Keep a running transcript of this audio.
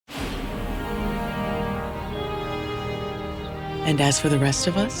And as for the rest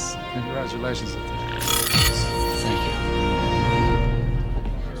of us? Congratulations. Thank you.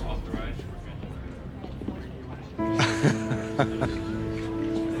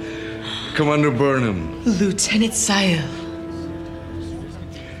 Commander Burnham. Lieutenant Sayel.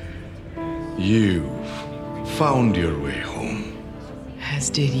 You've found your way home. As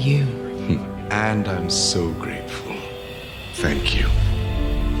did you. And I'm so grateful. Thank you.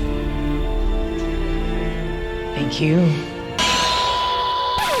 Thank you.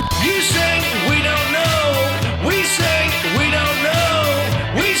 You say we don't know. We say we don't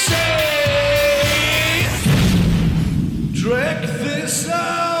know. We say Trek this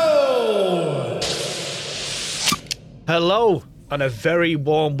out. Hello, and a very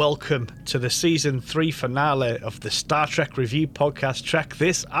warm welcome to the Season 3 finale of the Star Trek review podcast, Trek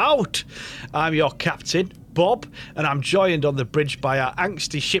This Out. I'm your captain, Bob, and I'm joined on the bridge by our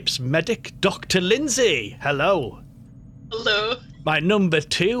angsty ship's medic, Dr. Lindsay. Hello. Hello. My number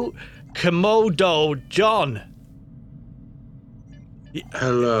 2, Komodo John.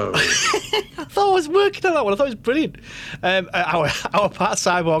 Hello. I thought I was working on that one. I thought it was brilliant. Our part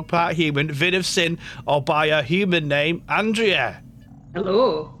cyborg, part human, Vin of Sin, or by a human name, Andrea.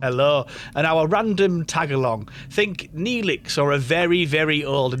 Hello. Hello. And our random tag-along, think Neelix or a very, very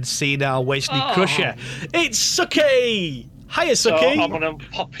old and senile Wesley Crusher. It's Suki! Hiya, So Suki! I'm an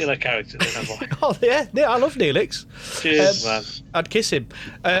unpopular character then, am I? Oh, yeah, I love Neelix. Cheers, man. I'd kiss him.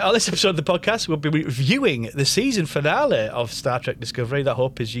 On this episode of the podcast, we'll be reviewing the season finale of Star Trek Discovery. That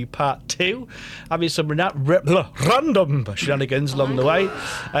hope is you part 2. Having some random shenanigans along the way.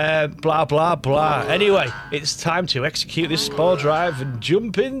 Blah, blah, blah. Anyway, it's time to execute this spore drive and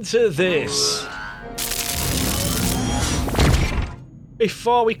jump into this.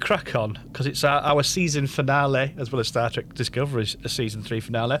 Before we crack on, because it's our season finale, as well as Star Trek Discovery's season 3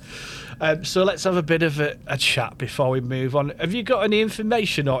 finale, so let's have a bit of a chat before we move on. Have you got any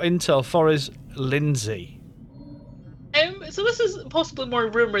information or intel for us, Lindsay? So this is possibly more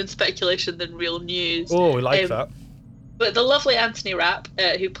rumour and speculation than real news. Oh, we like that. But the lovely Anthony Rapp,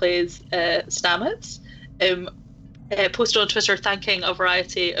 who plays Stamets, posted on Twitter thanking a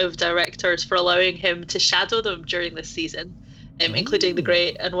variety of directors for allowing him to shadow them during this season. Including the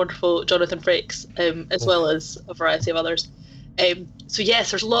great and wonderful Jonathan Frakes, as well as a variety of others. So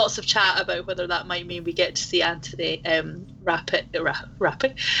yes, there's lots of chat about whether that might mean we get to see Anthony directing cool.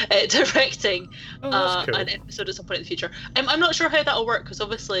 an episode at some point in the future. I'm not sure how that'll work, because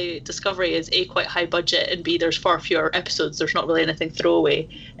obviously Discovery is A, quite high budget, and B, there's far fewer episodes. There's not really anything throwaway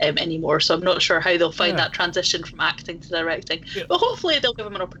anymore, so I'm not sure how they'll find that transition from acting to directing. Yeah. But hopefully they'll give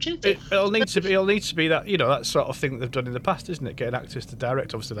him an opportunity. It'll need to be that, that sort of thing that they've done in the past, isn't it? Getting actors to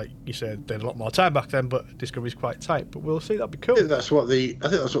direct. Obviously, like you said, they had a lot more time back then, but Discovery's quite tight. But we'll see. That'd be cool. I think that's what the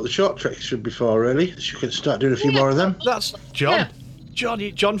short treks should be for, really. You can start doing a few more of them. That's John.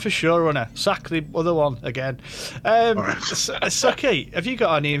 Yeah. John for showrunner. Sack the other one again. Saki, have you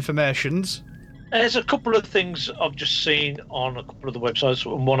got any informations? There's a couple of things I've just seen on a couple of the websites,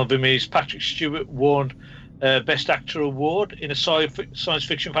 and one of them is Patrick Stewart won Best Actor Award in a science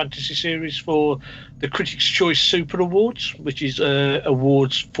fiction fantasy series for the Critics' Choice Super Awards, which is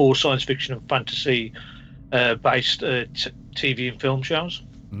awards for science fiction and fantasy based TV and film shows.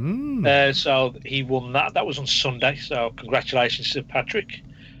 So he won that. That was on Sunday, so congratulations to Patrick.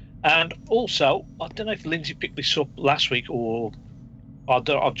 And also, I don't know if Lindsay picked this up last week or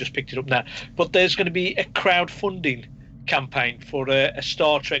I've just picked it up now, but there's going to be a crowdfunding campaign for a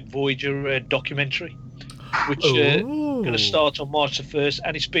Star Trek Voyager documentary, which is going to start on March the 1st,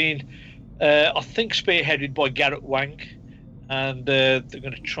 and it's been, I think, spearheaded by Garrett Wang, and they're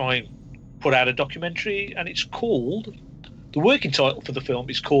going to try and put out a documentary, and it's called, the working title for the film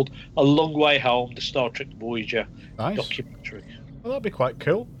is called A Long Way Home, the Star Trek Voyager documentary. Well, that'd be quite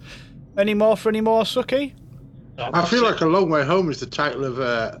cool. Any more, Suki? I feel like A Long Way Home is the title of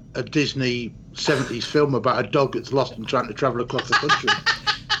a Disney 70s film about a dog that's lost and trying to travel across the country.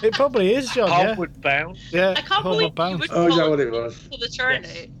 It probably is, John. Homeward Bound. Yeah, I can't believe you would is that what it was? For the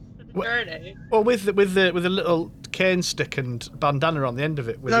journey. Yes. Well, with the little cane stick and bandana on the end of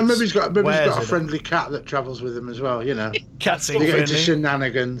it. No, maybe he's got a friendly cat that travels with him as well. Cats they get into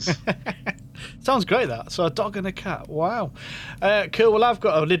shenanigans. Sounds great, that. So a dog and a cat. Wow. Cool. Well, I've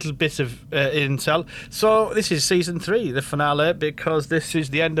got a little bit of intel. So this is season 3, the finale, because this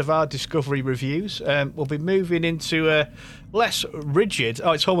is the end of our Discovery reviews. We'll be moving into less rigid.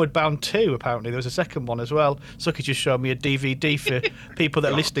 Oh, it's Homeward Bound 2, apparently. There was a second one as well. Suki just showed me a DVD for people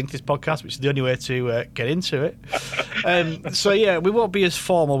that are listening to this podcast, which is the only way to get into it. So, yeah, we won't be as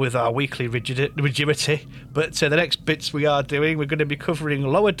formal with our weekly rigidity, but the next bits we are doing, we're going to be covering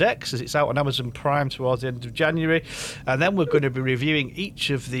Lower Decks, as it's out on Amazon Prime towards the end of January, and then we're going to be reviewing each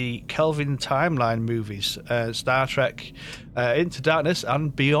of the Kelvin Timeline movies, Star Trek, Into Darkness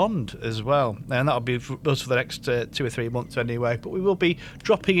and Beyond as well. And that'll be us for the next 2 or 3 months anyway, but we will be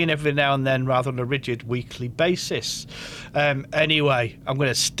dropping in every now and then rather on a rigid weekly basis. Anyway, I'm going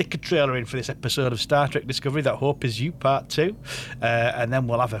to stick a trailer in for this episode of Star Trek Discovery, That Hope Is You Part 2, and then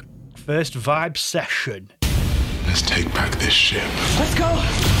we'll have a first vibe session. Let's take back this ship. Let's go!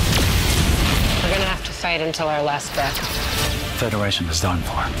 We're gonna have to fight until our last breath. Federation is done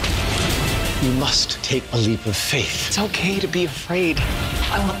for. You must take a leap of faith. It's okay to be afraid.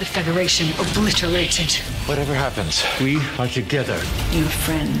 I want the Federation obliterated. Whatever happens, we are together. Your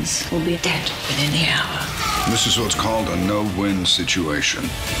friends will be dead within the hour. This is what's called a no-win situation.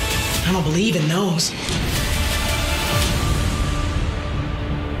 I don't believe in those.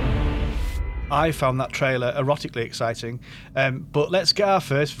 I found that trailer erotically exciting. But let's get our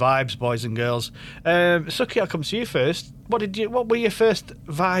first vibes, boys and girls. Suki, I'll come to you first. What were your first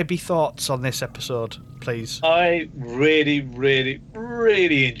vibey thoughts on this episode, please? I really, really,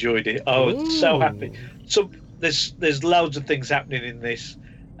 really enjoyed it. I was so happy. So there's loads of things happening in this,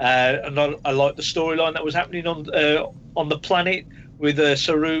 and I like the storyline that was happening on the planet with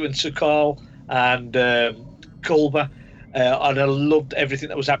Saru and Su'Kal and Culber. And I loved everything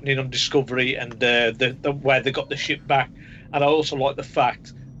that was happening on Discovery and the way they got the ship back. And I also like the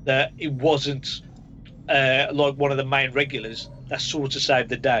fact that it wasn't like one of the main regulars that sort of saved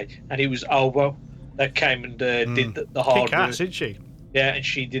the day, and it was Obo that came and did the hard work. Kick-ass, didn't she? Yeah, and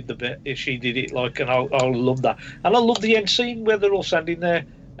she did the bit. She did it and I love that. And I love the end scene where they're all standing there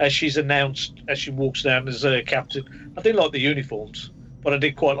as she's announced as she walks down as a captain. I didn't like the uniforms, but I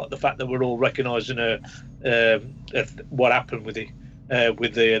did quite like the fact that we're all recognising her. What happened with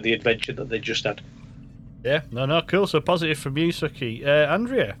the adventure that they just had. Yeah, no, cool. So positive from you, Suki.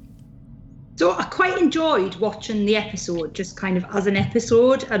 Andrea? So I quite enjoyed watching the episode, just kind of as an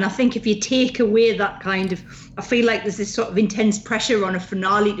episode. And I think if you take away that kind of, I feel like there's this sort of intense pressure on a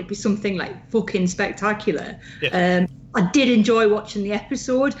finale to be something like fucking spectacular. Yeah. I did enjoy watching the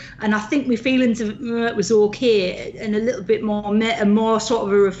episode, and I think my feelings of it was okay and a little bit more sort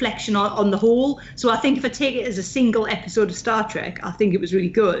of a reflection on the whole. So I think if I take it as a single episode of Star Trek, I think it was really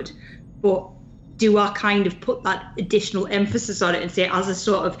good. But do I kind of put that additional emphasis on it and say as a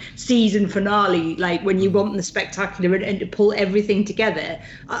sort of season finale, like when you want the spectacular and to pull everything together,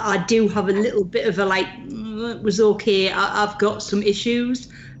 I do have a little bit of a like, it was okay, I've got some issues.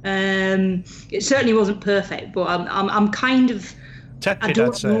 It certainly wasn't perfect, but I'm kind of tepid.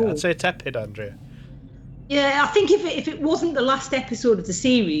 I'd say tepid, Andrea. Yeah, I think if it wasn't the last episode of the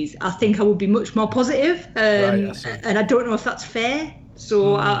series, I think I would be much more positive. And I don't know if that's fair.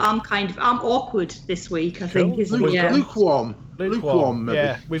 So I'm awkward this week. I think, isn't it? Yeah. Lukewarm. Maybe.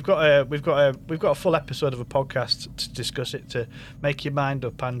 Yeah, we've got a full episode of a podcast to discuss it, to make your mind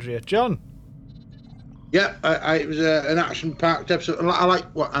up, Andrea. John. Yeah, it was an action-packed episode. I like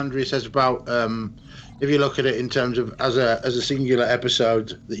what Andrea says about if you look at it in terms of as a singular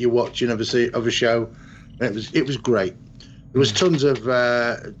episode that you're watching of a show. It was great. There was tons of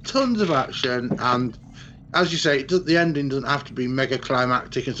action, and as you say, the ending doesn't have to be mega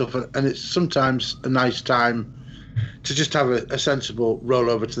climactic and stuff. And it's sometimes a nice time to just have a sensible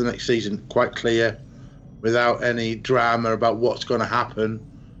rollover to the next season, quite clear, without any drama about what's going to happen,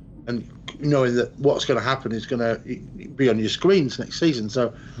 and knowing that what's going to happen is going to be on your screens next season.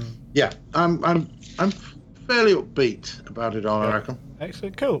 So, yeah, I'm fairly upbeat about it all. I reckon.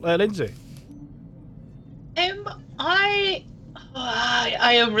 Excellent, cool. Lindsay. I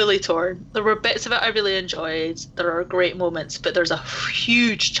am really torn. There were bits of it I really enjoyed. There are great moments, but there's a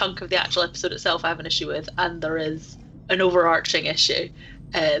huge chunk of the actual episode itself I have an issue with, and there is an overarching issue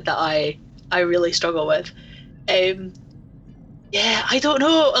that I really struggle with. Yeah, I don't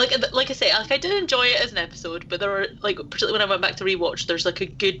know. Like I say, I did enjoy it as an episode, but there were particularly when I went back to rewatch, there's a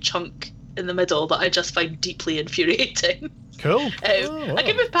good chunk in the middle that I just find deeply infuriating. Cool. I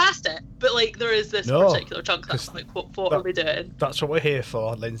can move past it, but there is this particular chunk that's what are we doing? That's what we're here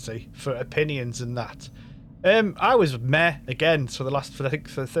for, Lindsay, for opinions and that. I was meh again for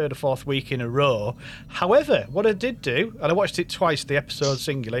the third or fourth week in a row. However, what I did do, and I watched it twice, the episode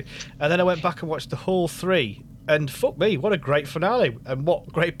singularly, and then I went back and watched the whole 3. And fuck me, what a great finale, and what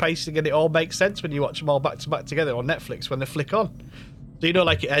great pacing, and it all makes sense when you watch them all back to back together on Netflix when they flick on. So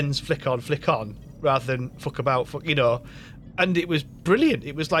it ends flick on, rather than fuck about, and it was brilliant.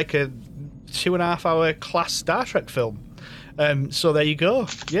 It was like a 2.5 hour class Star Trek film. So there you go.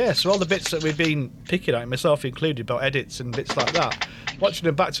 Yeah, so all the bits that we've been picking at, myself included, about edits and bits like that, watching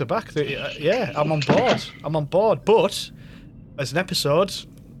them back to back, yeah, I'm on board. But as an episode,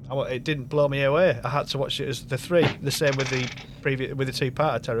 it didn't blow me away. I had to watch it as the three. The same with the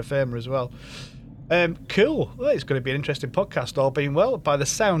two-parter Terra Firma as well. Cool. Well, it's going to be an interesting podcast, all being well, by the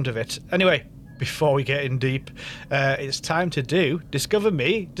sound of it. Anyway, before we get in deep, it's time to do Discover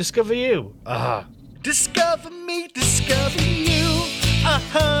Me, Discover You. Discover me, discover you.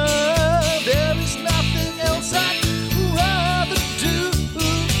 There is nothing else I'd rather do.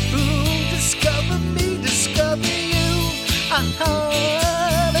 Discover me, discover you.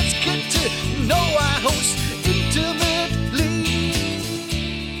 Let's get to know our host intimately.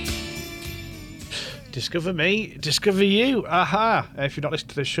 Discover me, discover you. If you've not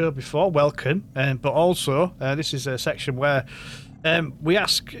listened to the show before, welcome. But also, this is a section where we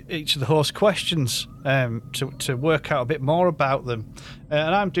ask each of the hosts questions to work out a bit more about them.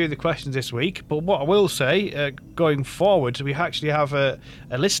 And I'm doing the questions this week, but what I will say, going forward, we actually have a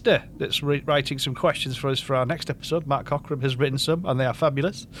listener that's writing some questions for us for our next episode. Mark Cockram has written some, and they are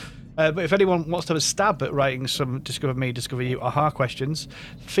fabulous. But if anyone wants to have a stab at writing some Discover Me, Discover You questions,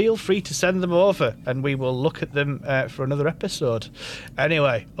 feel free to send them over, and we will look at them for another episode.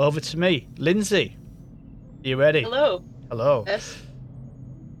 Anyway, over to me. Lindsay, are you ready? Hello. Yes.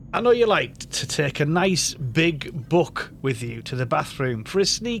 I know you like to take a nice big book with you to the bathroom for a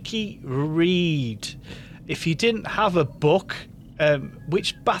sneaky read. If you didn't have a book,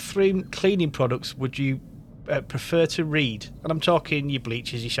 which bathroom cleaning products would you prefer to read? And I'm talking your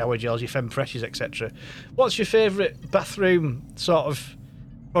bleaches, your shower gels, your Femfreshes, etc. What's your favourite bathroom sort of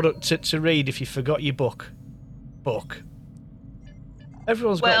product to read if you forgot your book?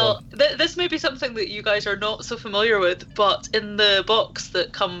 Everyone's got one. This may be something that you guys are not so familiar with, but in the box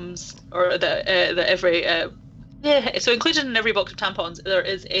that comes, or that every so included in every box of tampons, there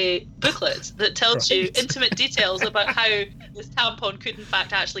is a booklet that tells you intimate details about how this tampon could in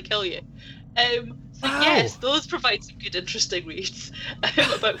fact actually kill you. Yes, those provide some good, interesting reads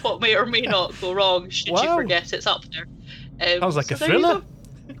about what may or may not go wrong should you forget it's up there. Sounds like a thriller.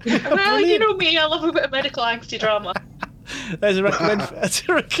 Well, you know me, I love a bit of medical angsty drama. There's a recommend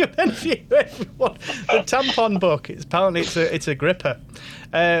for you, everyone. The tampon book. Apparently it's a gripper.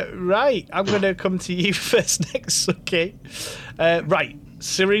 Right, I'm going to come to you first next, okay? Right,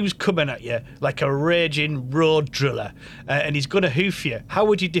 Saru's coming at you like a raging road driller, and he's going to hoof you. How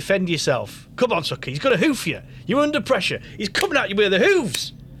would you defend yourself? Come on, Suki, he's going to hoof you. You're under pressure. He's coming at you with the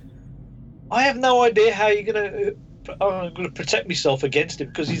hooves. I have no idea how I'm going to protect myself against him,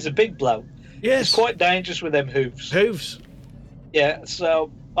 because he's a big bloke. Yes. It's quite dangerous with them hooves. Yeah,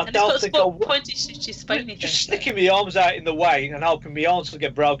 so I don't think I'll... pointy, shitty, spiny just sticking my arms out in the way and hoping my arms will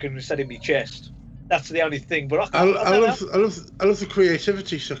get broken instead of my chest. That's the only thing. But I love the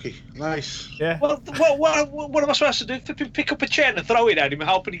creativity, Suki. Nice. Yeah. Well, what am I supposed to do? Pick up a chair and throw it at him and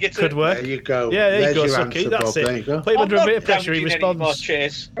hoping he gets it. Could work. There you go. Yeah, there you go, your Suki. answer, That's Bob. it. There you go. Put him under a bit of pressure, he responds.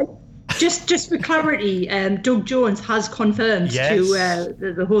 Just for clarity, Doug Jones has confirmed to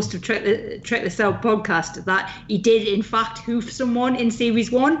the host of Trek This Out podcast that he did in fact hoof someone in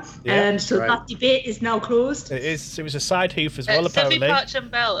series 1. So that debate is now closed. It was a side hoof as well, apparently. Sevi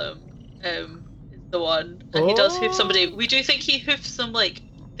Pachambellum is the one, and he does hoof somebody. We do think he hoofs them like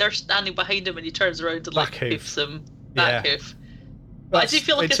they're standing behind him and he turns around and like hoofs them back hoof. But I do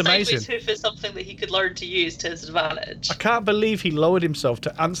feel like a sideways hoof is something that he could learn to use to his advantage. I can't believe he lowered himself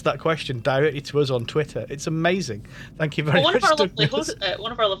to answer that question directly to us on Twitter. It's amazing. Thank you very much.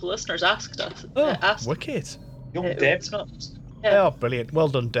 One of our lovely listeners asked us. Wicked. Young Deb. Oh, brilliant. Well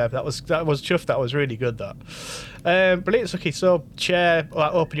done, Deb. That was chuffed. That was really good, that. Brilliant. Okay, so chair,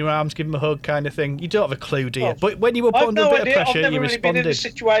 like, open your arms, give him a hug kind of thing. You don't have a clue, do you? But when you were put under a bit of pressure, I've you never really been in a responded.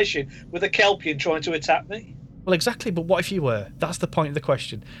 situation with a Kelpian trying to attack me. Well, exactly, but what if you were? That's the point of the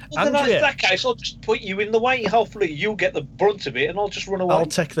question. Well, Andrea, in that case, I'll just put you in the way. Hopefully, you'll get the brunt of it, and I'll just run away. I'll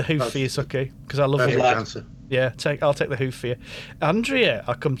take the hoof for you, Suki, because I love you. Answer. Yeah, I'll take the hoof for you. Andrea,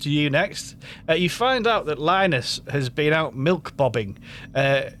 I'll come to you next. You find out that Linus has been out milk bobbing.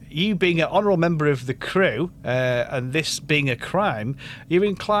 You being an honourable member of the crew, and this being a crime, you're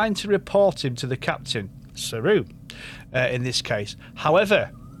inclined to report him to the captain, Saru, in this case. However,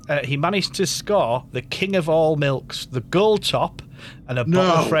 he managed to score the king of all milks, the gold top, and a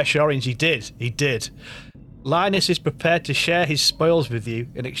bottle of fresh orange. He did. Linus is prepared to share his spoils with you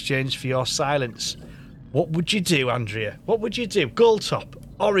in exchange for your silence. What would you do, Andrea? What would you do? Gold top,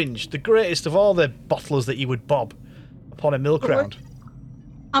 orange, the greatest of all the bottlers that you would bob upon a milk round.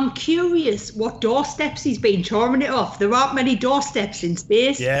 I'm curious what doorsteps he's been charming it off. There aren't many doorsteps in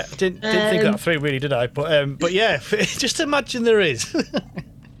space. Yeah, didn't think that through really, did I? But yeah, just imagine there is.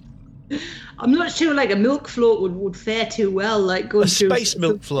 I'm not sure like a milk float would fare too well, like going through space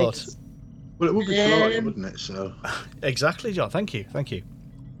milk float. Well, it would be floating, wouldn't it? So exactly, John. Thank you.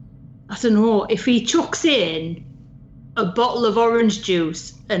 I don't know if he chucks in a bottle of orange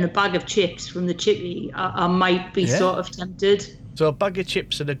juice and a bag of chips from the chippy. I might be sort of tempted. So a bag of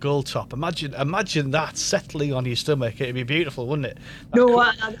chips and a gold top. Imagine that settling on your stomach. It'd be beautiful, wouldn't it? And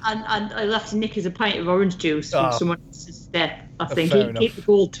I'll have to nick as a pint of orange juice from someone else's step. I think he'd keep the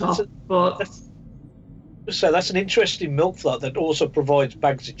gold top. So that's an interesting milk float that also provides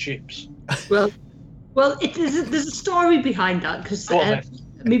bags of chips. Well, there's a story behind that because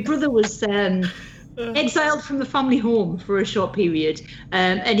my brother was exiled from the family home for a short period,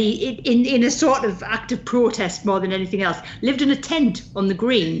 and he, in a sort of act of protest more than anything else, lived in a tent on the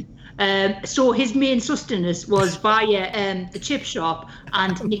green. So his main sustenance was via the chip shop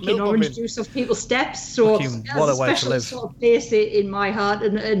and nicking orange juice off people's steps. So what a way to live. Sort of place in my heart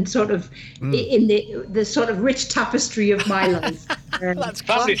and sort of in the sort of rich tapestry of my life. That's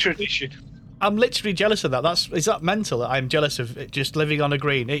family tradition. I'm literally jealous of that. Is that mental? That I'm jealous of it, just living on a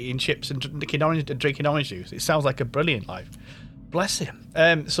green, eating chips and drinking orange juice. It sounds like a brilliant life. Bless him.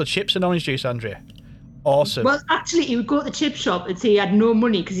 So chips and orange juice, Andrea. Awesome. Well, actually, he would go to the chip shop and say he had no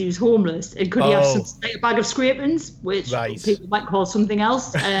money because he was homeless, and could he have a bag of scrapings, which people might call something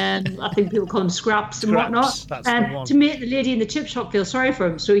else. I think people call them scraps and whatnot. To make the lady in the chip shop feel sorry for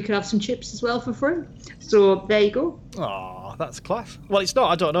him, so he could have some chips as well for free. So there you go. Oh, that's class. Well, it's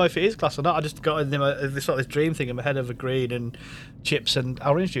not. I don't know if it is class or not. I just got this sort of dream thing in my head of a green and chips and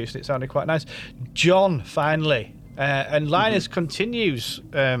orange juice. It sounded quite nice. John, finally, and Linus continues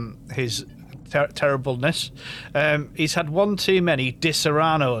his terribleness. He's had one too many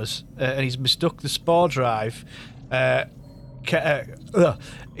Disaronnos, and he's mistook the spore drive.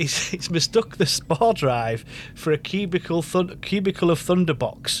 He's mistook the spore drive for a cubicle of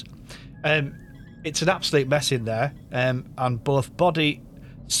Thunderbox. It's an absolute mess in there, and both body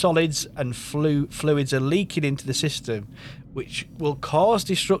solids and fluids are leaking into the system, which will cause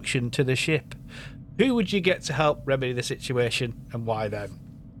destruction to the ship. Who would you get to help remedy the situation, and why then?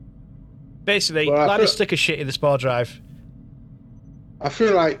 Basically, let us stick a shit in the spore drive. I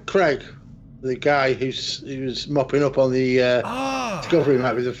feel like Craig, the guy who was mopping up on the Discovery,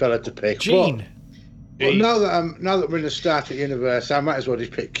 might be the fella to pick. Gene. Well, now that we're in the Star Trek universe, I might as well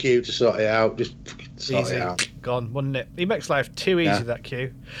just pick Q to sort it out. Just sort easy. It out. Gone, wouldn't it? He makes life too easy, that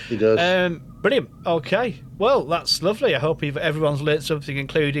Q. He does. Brilliant. Okay. Well, that's lovely. I hope everyone's learnt something,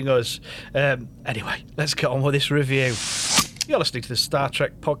 including us. Anyway, let's get on with this review. You're listening to the Star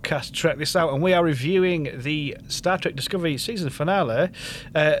Trek podcast, Trek This Out, and we are reviewing the Star Trek Discovery season finale,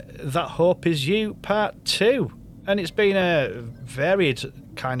 That Hope Is You, Part 2. And it's been a varied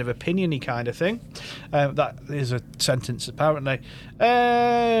kind of opinion-y kind of thing. That is a sentence, apparently.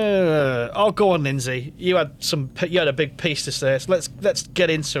 Oh, go on, Lindsay. You had a big piece to say, so let's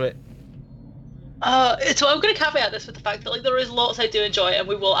get into it. So I'm going to caveat this with the fact that there is lots I do enjoy, and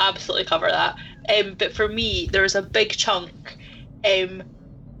we will absolutely cover that. But for me, there is a big chunk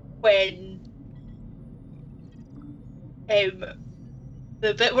when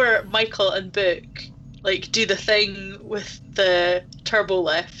the bit where Michael and Book do the thing with the turbo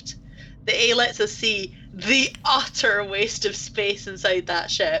lift. The A lets us see the utter waste of space inside that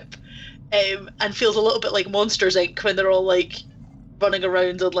ship, and feels a little bit like Monsters Inc. when they're all running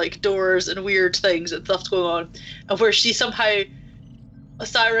around on doors and weird things and stuff's going on, and where she somehow,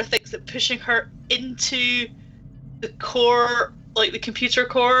 Osyraa thinks that pushing her into the core, the computer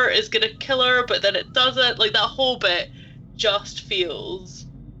core, is gonna kill her, but then it doesn't. That whole bit just feels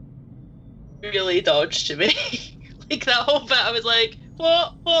really dodged to me. That whole bit, I was like,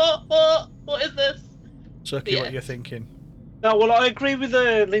 what is this? Chucky, what you're thinking? No, well, I agree with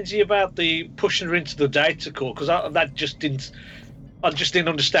Lindsay about the pushing her into the data core, because I just didn't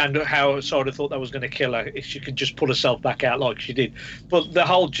understand how Osyraa thought that was going to kill her if she could just pull herself back out like she did. But the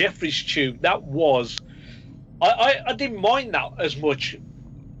whole Jeffries tube, that was... I didn't mind that as much,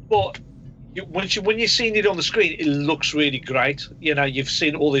 but when you're seeing it on the screen, it looks really great. You've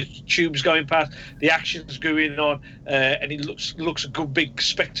seen all the tubes going past, the action's going on, and it looks a good big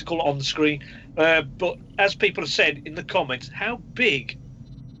spectacle on the screen. But as people have said in the comments, how big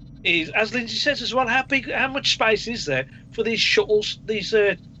is, as Lindsay says as well, how much space is there for these shuttles, these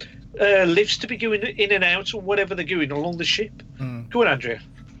lifts to be going in and out, or whatever they're going along the ship? Go on, Andrea.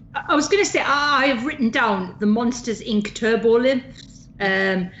 I was going to say, I have written down the Monsters Inc. turbo lifts,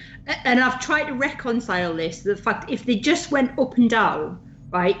 and I've tried to reconcile this to the fact if they just went up and down,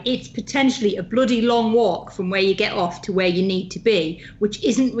 right, it's potentially a bloody long walk from where you get off to where you need to be, which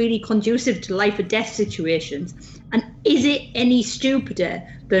isn't really conducive to life or death situations. And is it any stupider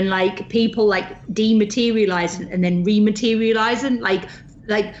than like people like dematerializing and then rematerializing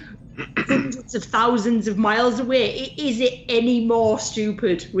like hundreds of thousands of miles away? Is it any more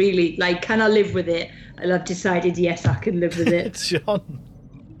stupid, really? Like, can I live with it? And I've decided, yes, I can live with it. John.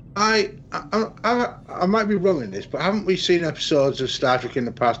 I might be wrong in this, but haven't we seen episodes of Star Trek in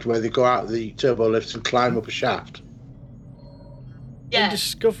the past where they go out of the turbo lifts and climb up a shaft? Yeah. In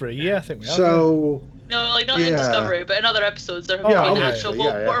Discovery, yeah, I think we have. So... No, like not in Discovery, but in other episodes there have been actual,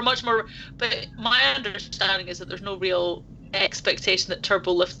 what are much more. But my understanding is that there's no real expectation that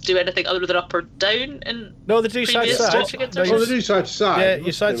turbo lifts do anything other than up or down. And no, they do side to side. No, they do side to side. Yeah,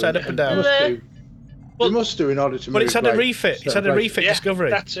 you side up and down. They must do in order to. But it's had a refit. It's had a refit Discovery.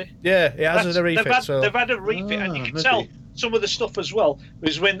 That's it. Yeah, it has had a refit. They've had a refit, and you can tell some of the stuff as well.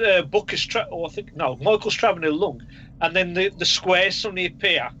 Was when Michael's traveling along, and then the squares suddenly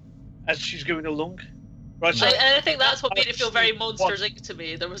appear as she's going along. Right, so and I think that's what made it feel very Monsters Inc. to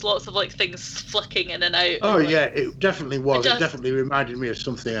me. There was lots of like things flicking in and out. Oh yeah, it definitely was. It definitely reminded me of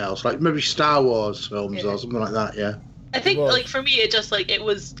something else, like maybe Star Wars films or something like that. Yeah. I think like for me, it just like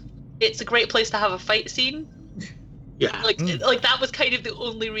it's a great place to have a fight scene. Yeah. Like that was kind of the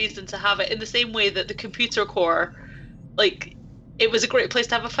only reason to have it. In the same way that the computer core, like, it was a great place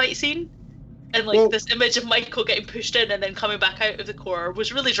to have a fight scene. And like this image of Michael getting pushed in and then coming back out of the core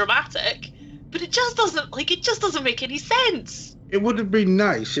was really dramatic. But it just doesn't make any sense. It would have been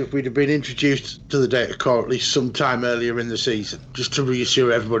nice if we'd have been introduced to the data core at least sometime earlier in the season, just to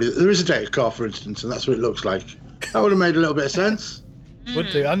reassure everybody that there is a data core, for instance, and that's what it looks like. That would have made a little bit of sense.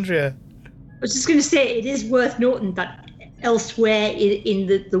 Would do, Andrea. I was just going to say, it is worth noting that elsewhere in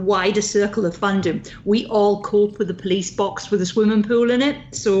the wider circle of fandom, we all cope with a police box with a swimming pool in it.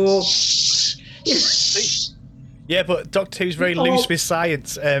 So... Yeah, but Doctor Who's very loose with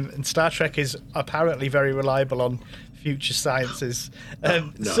science, and Star Trek is apparently very reliable on future sciences.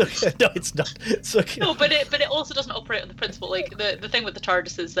 No, it's not. No, but it also doesn't operate on the principle. Like the thing with the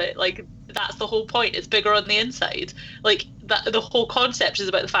TARDIS is that like that's the whole point. It's bigger on the inside. Like that, the whole concept is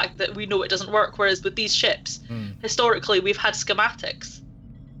about the fact that we know it doesn't work. Whereas with these ships, historically we've had schematics.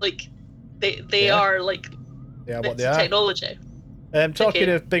 Like they are like what they are. Technology. Talking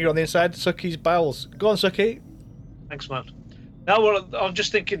of bigger on the inside, Suki's bowels. Go on, Suki. Thanks, man. Now, I'm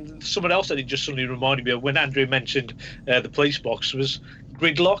just thinking someone else that he just suddenly reminded me of when Andrew mentioned the police box was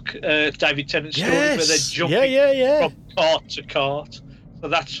Gridlock, David Tennant's story, where they're jumping from cart to cart. So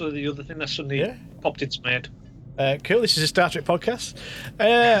that's the other thing that suddenly popped into my head. Cool. This is a Star Trek podcast.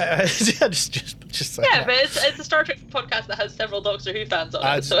 Just but it's a Star Trek podcast that has several Doctor Who fans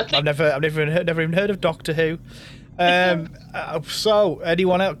on it. So I've never even heard of Doctor Who. So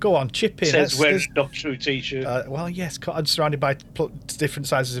anyone else? Go on, chip in. Says wear a Doctor Who t-shirt. Well, yes, I'm surrounded by different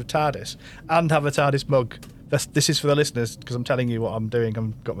sizes of TARDIS, and have a TARDIS mug. This is for the listeners because I'm telling you what I'm doing.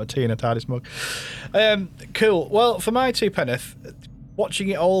 I've got my tea in a TARDIS mug. Cool. Well, for my two penneth, watching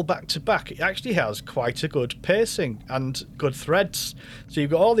it all back to back, it actually has quite a good pacing and good threads. So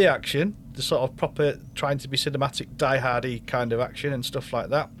you've got all the action, the sort of proper trying to be cinematic, die-hardy kind of action and stuff like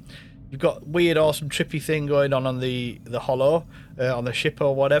that. You've got weird, awesome, trippy thing going on the Hollow, on the ship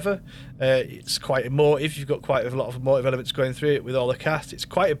or whatever. It's quite emotive. You've got quite a lot of emotive elements going through it with all the cast. It's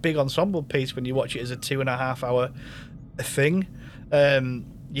quite a big ensemble piece when you watch it as a 2.5 hour thing.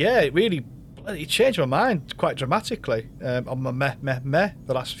 It really changed my mind quite dramatically on my meh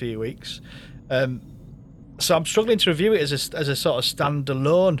the last few weeks. So I'm struggling to review it as a sort of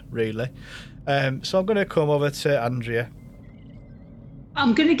standalone, really. So I'm going to come over to Andrea.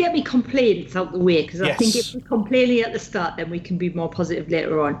 I'm going to get me complaints out the way because I think if we complain at the start, then we can be more positive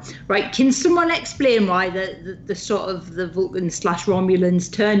later on. Right? Can someone explain why the sort of the Vulcans / Romulans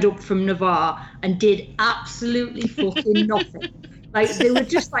turned up from Navarre and did absolutely fucking nothing? Like they were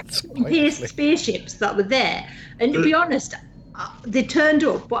just like paste spaceships that were there. And to be honest, they turned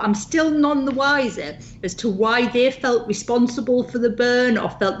up, but I'm still none the wiser as to why they felt responsible for the burn or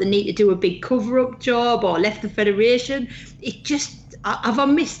felt the need to do a big cover-up job or left the Federation. It just... Have I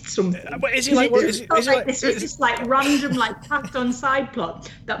missed something? Is it like, this is just like random, like tacked on side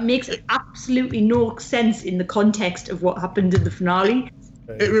plot that makes absolutely no sense in the context of what happened in the finale.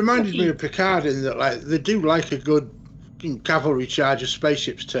 It reminded me of Picard in that, like, they do like a good cavalry charge of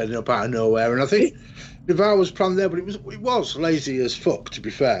spaceships turning up out of nowhere, and I think Navarre was planned there, but it was lazy as fuck. To be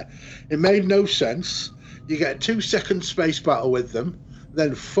fair, it made no sense. You get a 2-second space battle with them,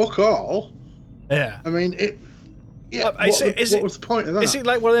 then fuck all. Yeah, I mean it. Yeah, what was the point of that? Is it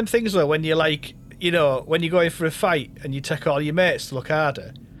like one of them things though, when you're like, you know, when you go in for a fight and you take all your mates to look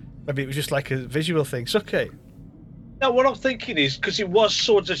harder. Maybe it was just like a visual thing. Sucky. No, what I'm thinking is, because it was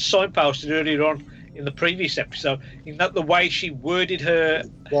sort of signposted earlier on in the previous episode, in that the way she worded her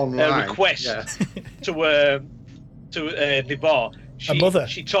request to Nibar, a mother.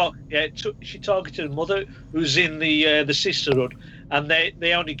 She targeted a mother who's in the sisterhood, and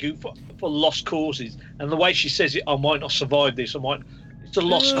they only go for lost causes. And the way she says it, I might not survive this. It's a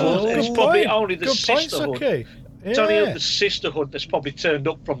lost cause. And it's probably only the sisterhood. Okay. Yeah. It's only the sisterhood that's probably turned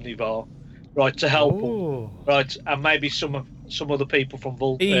up from Nibar, right, to help them, right, and maybe some other people from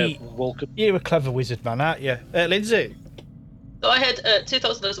Vulcan. You're a clever wizard, man, aren't you, Lindsay? So I had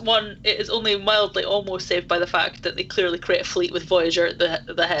 2001. It is only mildly almost saved by the fact that they clearly create a fleet with Voyager at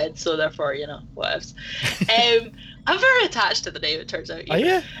the head. So therefore, whatevs. I'm very attached to the name. It turns out. Are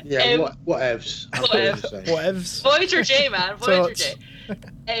you? Yeah. Whatevs. Whatevs. Voyager J, man. Voyager J.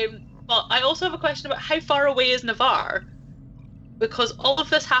 But I also have a question about how far away is Navarre? Because all of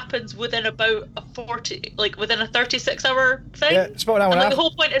this happens within about within a 36-hour thing. Yeah, it's about an hour and a half. The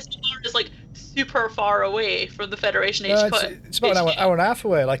whole point is Navarre is super far away from the Federation HQ. It's about an hour and a half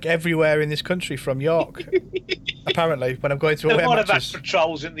away, everywhere in this country from York. Apparently, when I'm going to away matches. They might have had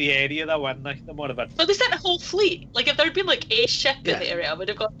patrols in the area, though, hadn't they? They might have had. But they sent a whole fleet. If there had been a ship in the area, I would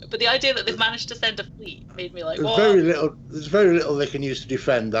have got. But the idea that they've managed to send a fleet made me There's very little they can use to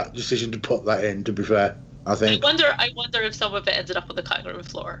defend that decision to put that in. To be fair, I think. I wonder if some of it ended up on the cutting room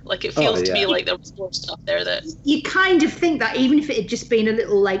floor. It feels to me like there was more stuff there that. You kind of think that even if it had just been a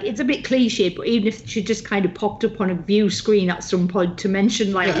little it's a bit cliche, but even if she just kind of popped up on a view screen at some point to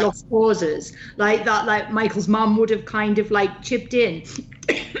mention lost causes that, Michael's mum would have kind of chipped in.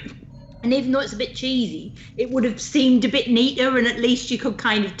 And even though it's a bit cheesy, it would have seemed a bit neater, and at least you could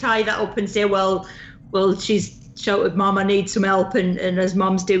kind of tie that up and say, well, she's shouted, "Mum, I need some help," and as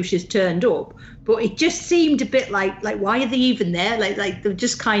mums do, she's turned up. But it just seemed a bit like why are they even there? They've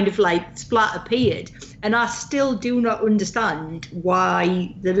just kind of splat appeared, and I still do not understand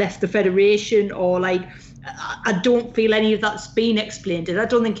why they left the Federation, or I don't feel any of that's been explained, and I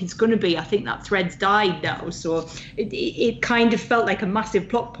don't think it's going to be. I think that thread's died now, so it kind of felt like a massive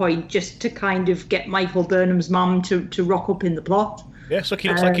plot point just to kind of get Michael Burnham's mum to rock up in the plot. Yeah, Suki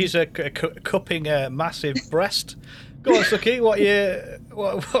looks like he's cupping a massive breast. Go on, Suki, what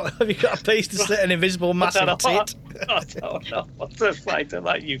have you got a piece to set an invisible massive tit? I don't know what to say to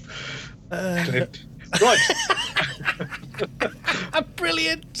that, you. Right. I'm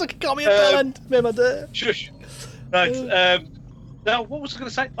brilliant. Suki, call me a bellend. Shush. Right. Now, what was I going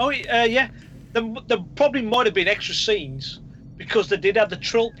to say? Oh, yeah. There probably might have been extra scenes because they did have the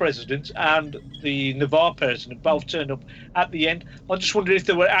Trill president and the Navarre person both turned up at the end. I just wondered if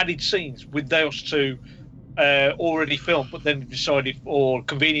there were added scenes with those two already filmed, but then decided for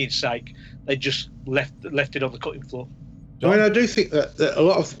convenience sake they just left it on the cutting floor. I do think that a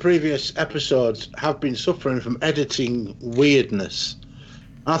lot of the previous episodes have been suffering from editing weirdness.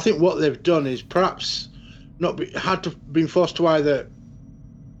 And I think what they've done is perhaps had to been forced to either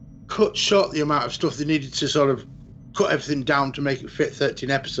cut short the amount of stuff they needed to sort of cut everything down to make it fit 13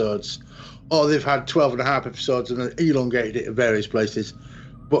 episodes, or they've had 12 and a half episodes and elongated it in various places.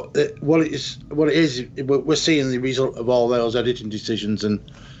 But what it is, we're seeing the result of all those editing decisions, and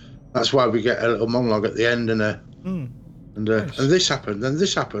that's why we get a little monologue at the end and this happened, then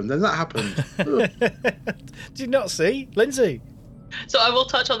this happened, then that happened. Did you not see, Lindsay? So I will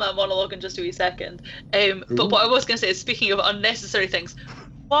touch on that monologue in just a wee second. But what I was going to say is, speaking of unnecessary things,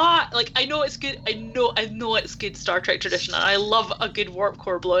 why? I know it's good. I know it's good Star Trek tradition, and I love a good warp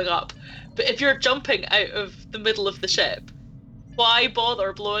core blowing up. But if you're jumping out of the middle of the ship, why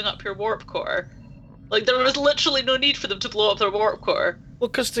bother blowing up your warp core? There was literally no need for them to blow up their warp core. Well,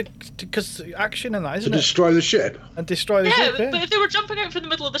 because action and that, isn't it? To destroy the ship. And destroy the ship, yeah. But if they were jumping out from the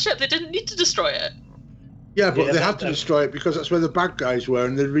middle of the ship, they didn't need to destroy it. Yeah, but they had to destroy it because that's where the bad guys were,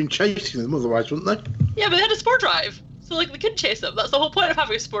 and they'd been chasing them otherwise, wouldn't they? Yeah, but they had a spore drive. So, they couldn't chase them. That's the whole point of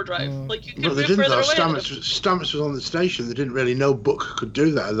having a spore drive. You could move further away. Stamets was on the station. They didn't really know Book could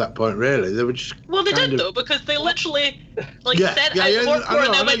do that at that point, really. They were just. Well, they did, though, because they literally, sent out the warp core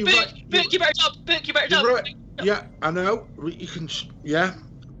and then went, Book, you better jump, Book, you better jump. Right. Yeah, I know. You can, yeah.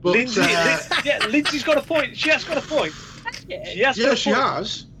 But, Lindsay's got a point. She has got a point. Yeah, she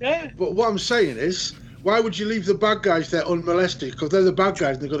has. Yeah. But what I'm saying is, why would you leave the bad guys there unmolested? Because they're the bad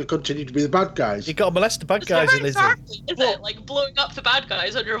guys and they're going to continue to be the bad guys. You got to molest the bad guys, Lizzie. Exactly, is it? Blowing up the bad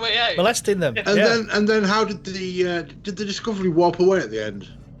guys on your way out. Molesting them. And then how did the Discovery warp away at the end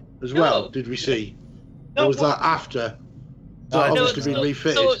as well? Did we see? Or was that after? Obviously been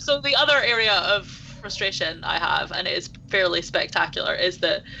refitted. So the other area of frustration I have, and it is fairly spectacular, is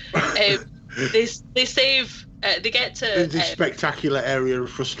that They save. They get to the spectacular area of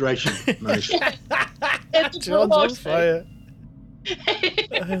frustration. Nice. John's on fire.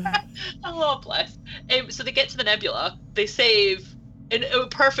 Oh, bless. So they get to the nebula. They save, in a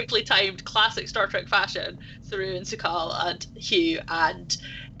perfectly timed, classic Star Trek fashion, Saru and Su'Kal and Hugh and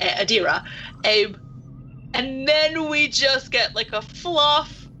Adira. And then we just get like a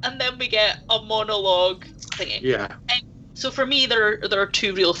fluff, and then we get a monologue thingy. Yeah. So for me, there are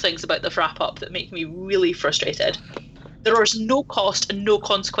two real things about the wrap-up that make me really frustrated. There is no cost and no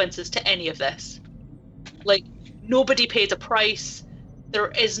consequences to any of this. Like, nobody paid a price.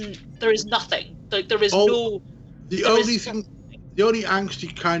 There is nothing. Like, there is no. The only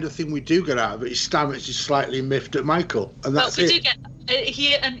angsty kind of thing we do get out of it is Stamets is slightly miffed at Michael, and that's it. We do get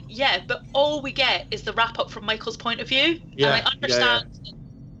but all we get is the wrap up from Michael's point of view. Yeah, and I understand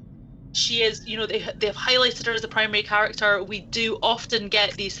she is, they've highlighted her as a primary character. We do often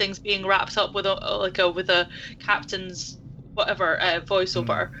get these things being wrapped up with a captain's whatever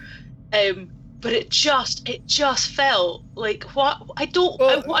voiceover. But it just felt like what I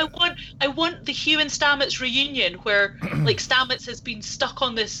want the Hugh and Stamets reunion where like Stamets has been stuck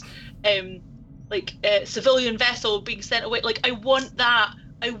on this civilian vessel being sent away. Like I want that.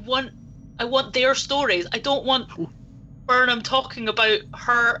 I want their stories. I don't want Burnham talking about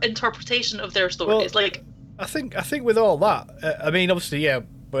her interpretation of their stories. Well, I think with all that, I mean, obviously,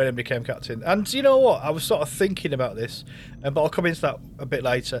 Burnham became captain, and you know what? I was sort of thinking about this, but I'll come into that a bit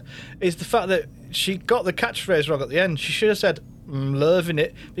later. Is the fact that she got the catchphrase wrong at the end? She should have said "loving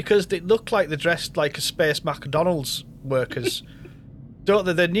it" because they look like they're dressed like a space McDonald's workers. Don't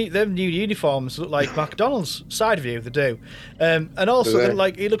they? Them new uniforms look like McDonald's. Side view, they do, and also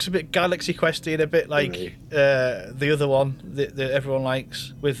it looks a bit Galaxy Questy and a bit like the other one that everyone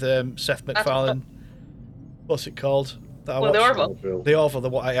likes with Seth MacFarlane. What's it called? The Orville. The Orville, the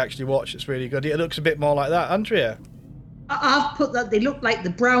what I actually watched. It's really good. It looks a bit more like that. Andrea? I've put that they look like the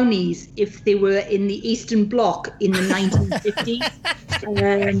brownies if they were in the Eastern Bloc in the 1950s.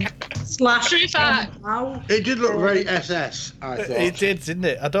 True fact. It did look very SS, I thought. It did, didn't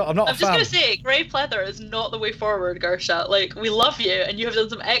it? I'm not a fan. I'm just going to say, grey pleather is not the way forward, Gersha. Like, we love you, and you have done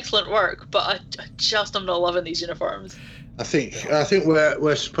some excellent work, but I just am not loving these uniforms. I think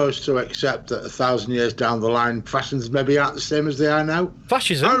we're supposed to accept that 1,000 years down the line, fashions maybe aren't the same as they are now.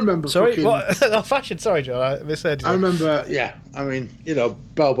 Fascism? I remember. Sorry, what? Fashion. Sorry, John. I misheard you. I remember. Yeah, I mean,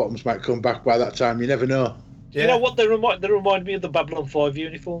 bell bottoms might come back by that time. You never know. Yeah. You know what? They remind me of the Babylon 5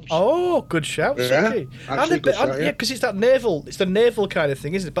 uniforms. Oh, good shout, Suki. Because it's that naval. It's the naval kind of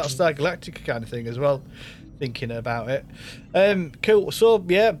thing, isn't it? Battlestar Galactica kind of thing as well. Thinking about it. Cool. So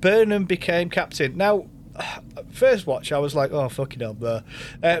Burnham became captain. Now, first watch, I was like, oh, fucking hell, blah.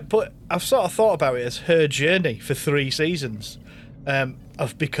 But I've sort of thought about it as her journey for 3 seasons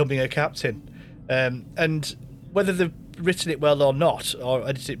of becoming a captain. And whether they've written it well or not, or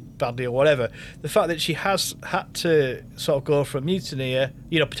edited it badly or whatever, the fact that she has had to sort of go from mutineer,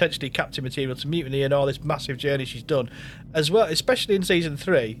 potentially captain material to mutineer and all this massive journey she's done, as well, especially in season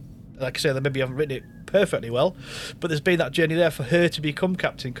 3. Like I say, they maybe haven't written it perfectly well, but there's been that journey there for her to become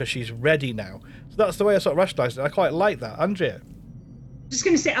captain because she's ready now. So that's the way I sort of rationalised it. I quite like that. Andrea? Just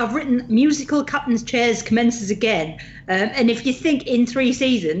going to say, I've written musical captain's chairs commences again. And if you think in 3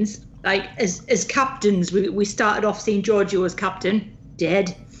 seasons, like as captains, we started off seeing Giorgio as captain,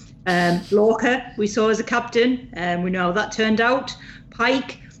 dead. Lorca, we saw as a captain, we know how that turned out.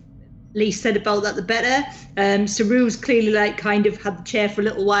 Pike, least said about that the better. Saru's clearly kind of had the chair for a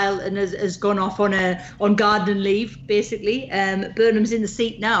little while and has gone off on garden leave, basically. Burnham's in the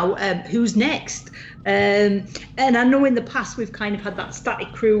seat now. Who's next? And I know in the past we've kind of had that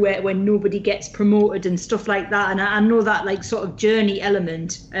static crew where nobody gets promoted and stuff like that, and I know that sort of journey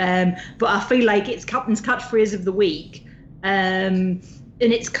element, but I feel like it's captain's catchphrase of the week, and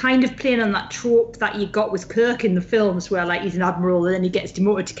it's kind of playing on that trope that you got with Kirk in the films where he's an admiral and then he gets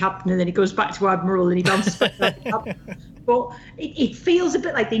demoted to captain and then he goes back to admiral and he bounces back to captain. But it feels a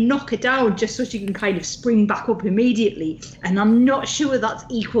bit like they knock her down just so she can kind of spring back up immediately. And I'm not sure that's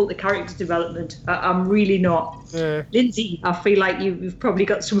equal to character development. I'm really not. Lindsay, I feel like you've probably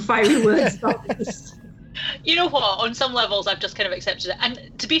got some fiery words about this. You know what? On some levels, I've just kind of accepted it.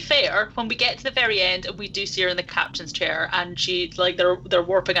 And to be fair, when we get to the very end and we do see her in the captain's chair and she's they're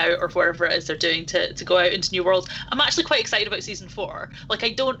warping out or whatever it is they're doing to go out into new worlds, I'm actually quite excited about season 4. I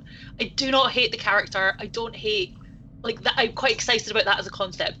do not hate the character. I don't hate that. I'm quite excited about that as a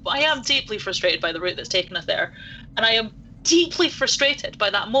concept, but I am deeply frustrated by the route that's taken us there, and I am deeply frustrated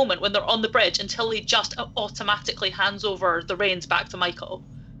by that moment when they're on the bridge until he just automatically hands over the reins back to Michael.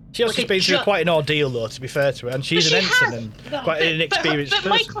 She also Like, been through quite an ordeal, though, to be fair to her, and she's an ensign and quite an inexperienced but person.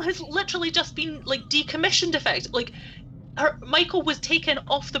 Michael has literally just been like decommissioned. Effect like Michael was taken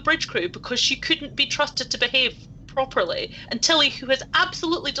off the bridge crew because she couldn't be trusted to behave properly, and Tilly, who has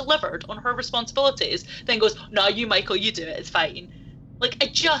absolutely delivered on her responsibilities, then goes, "No, you, Michael, you do it. It's fine." Like I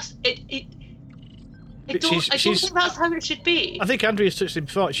don't think that's how it should be. I think Andrea's touched it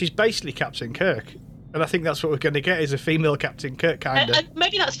before. She's basically Captain Kirk. And I think that's what we're going to get is a female Captain Kirk, kind of. And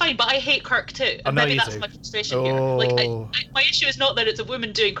maybe that's fine, but I hate Kirk too. And maybe that's my frustration here. Like, my issue is not that it's a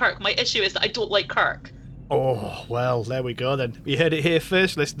woman doing Kirk. My issue is that I don't like Kirk. Oh, well, there we go then. You heard it here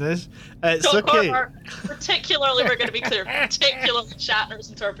first, listeners. Particularly, we're going to be clear, particularly Shatner's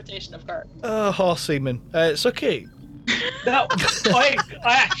interpretation of Kirk. Oh, Horseman. Suki. No,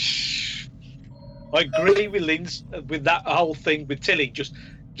 I agree with Lynn's with that whole thing with Tilly just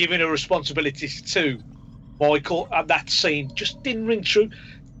giving her responsibilities to Michael, and that scene just didn't ring true.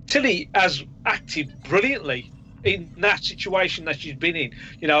 Tilly has acted brilliantly in that situation that she's been in.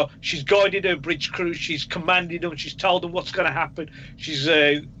 You know, she's guided her bridge crew, she's commanded them, she's told them what's going to happen. She's,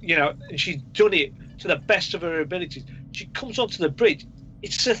 and she's done it to the best of her abilities. She comes onto the bridge.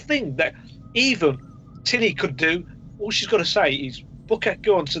 It's a thing that even Tilly could do. All she's got to say is, Bucket,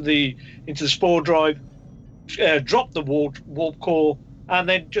 go into the spore drive, drop the warp core, and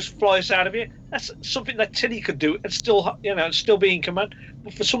then just fly us out of here. That's something that Tilly could do and still be in command.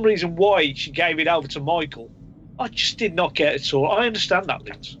 But for some reason, why she gave it over to Michael, I just did not get it at all. I understand that,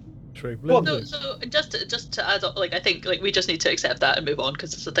 Liz. True. So just to add on, like I think like we just need to accept that and move on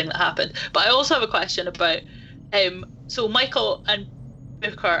because it's the thing that happened. But I also have a question about so Michael and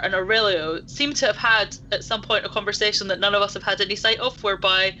Booker and Aurelio seem to have had at some point a conversation that none of us have had any sight of,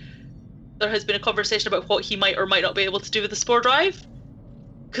 whereby there has been a conversation about what he might or might not be able to do with the spore drive.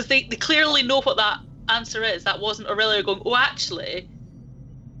 Because they clearly know what that answer is. That wasn't Aurelio going, oh, actually.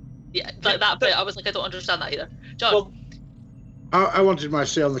 Yeah, like that bit, I was like, I don't understand that either. John? Well, I wanted my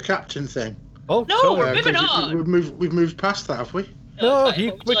say on the captain thing. Oh, no, sorry. we're moving on. We've moved past that, have we? No,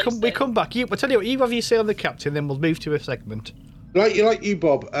 we come back. We'll tell you what, you have your say on the captain, then we'll move to a segment. Like you,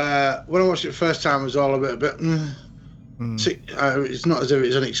 Bob. When I watched it the first time, it was all a bit. It's not as if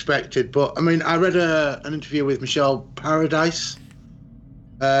it's unexpected, but I mean, I read an interview with Michelle Paradise.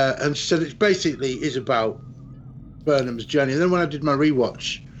 And she said it basically is about Burnham's journey. And then when I did my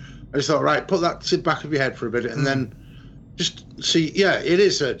rewatch, I just thought, right, put that to the back of your head for a bit, and then just see. Yeah, it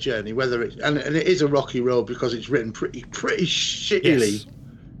is her journey. Whether it and it is a rocky road because it's written pretty shittily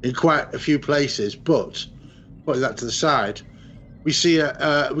in quite a few places. But putting that to the side, we see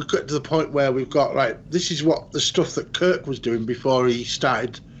we've got to the point where we've got this is what the stuff that Kirk was doing before he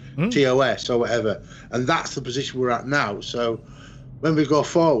started TOS or whatever, and that's the position we're at now. So when we go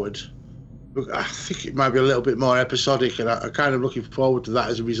forward, I think it might be a little bit more episodic, and I'm kind of looking forward to that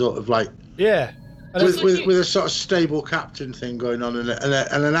as a result of with a sort of stable captain thing going on and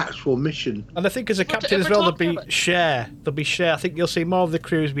an actual mission. And I think as a captain as well, there'll be share. I think you'll see more of the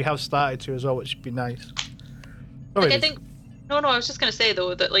crews we have started to as well, which would be nice. I think I was just going to say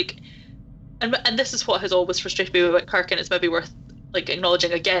though that and this is what has always frustrated me about Kirk, and it's maybe worth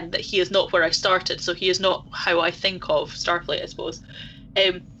acknowledging again that he is not where I started, so he is not how I think of Starfleet, I suppose.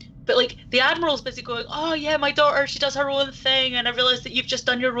 But the Admiral's busy going, oh yeah, my daughter, she does her own thing, and I realise that you've just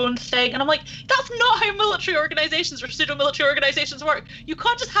done your own thing, and I'm like, that's not how military organisations or pseudo-military organisations work. You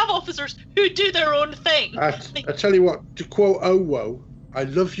can't just have officers who do their own thing. I tell you what, to quote Owo, I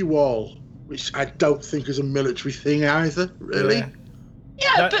love you all, which I don't think is a military thing either, really.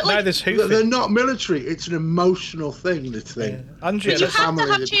 Yeah, but they're not military. It's an emotional thing. This thing. Yeah. Andrea, but you have to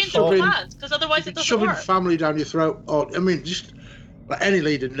have change of plans because otherwise it doesn't work. Shoving family down your throat, just any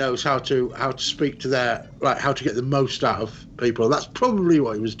leader knows how to speak to their how to get the most out of people. That's probably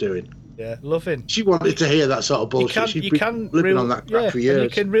what he was doing. Yeah, loving. She wanted to hear that sort of bullshit. She'd been living on that crap for years. You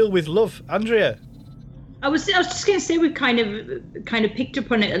can reel with love, Andrea. I was just going to say we've kind of picked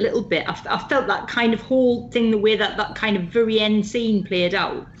up on it a little bit. I felt that kind of whole thing, the way that kind of very end scene played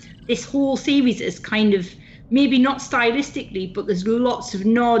out. This whole series is kind of maybe not stylistically, but there's lots of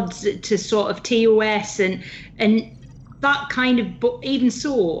nods to sort of TOS and that kind of. But even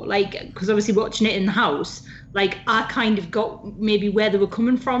so, because obviously watching it in the house, I kind of got maybe where they were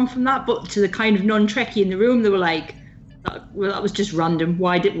coming from that, but to the kind of non-Trekkie in the room, they were like, well, that was just random.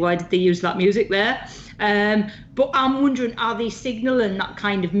 Why did they use that music there? But I'm wondering, are they signalling that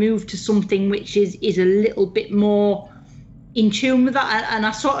kind of move to something which is a little bit more in tune with that? And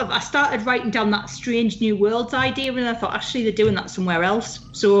I started writing down that Strange New Worlds idea, and I thought actually they're doing that somewhere else.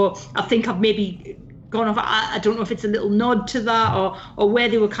 So I think I've maybe gone off. I don't know if it's a little nod to that or where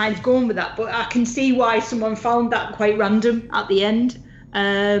they were kind of going with that, but I can see why someone found that quite random at the end.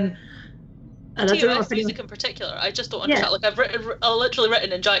 And I don't know TOS if music anyone... in particular, I just don't understand. Like I've literally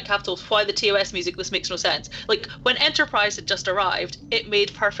written in giant capitals, why the TOS music? This makes no sense. Like when Enterprise had just arrived, it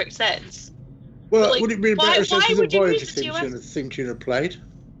made perfect sense. Well, like, would it be better sense if the would you Voyager use the theme tune had played?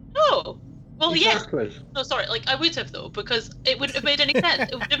 No. Well, Exactly. yes. No, sorry. Like I would have though, because it wouldn't have made any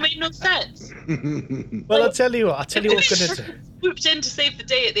sense. It would have made no sense. Well, I'll tell you what I'm going to do. Swooped in to save the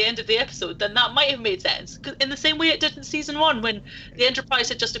day at the end of the episode, then that might have made sense. Because in the same way it did in season 1, when the Enterprise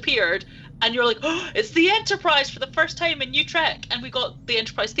had just appeared, and you're like, oh, it's the Enterprise for the first time in New Trek, and we got the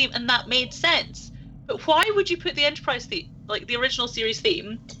Enterprise theme, and that made sense. But why would you put the Enterprise theme, like the original series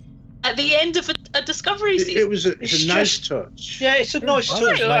theme, at the end of a Discovery season? It's a nice touch. Yeah, it's a nice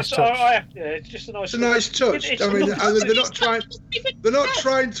touch. It's just a nice. It's a nice touch. It's I mean, they're not trying. They're not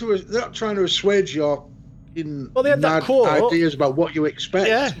trying to assuage your mad ideas about what you expect.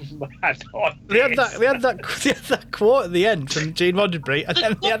 Yeah. They had that quote at the end from Gene Roddenberry, and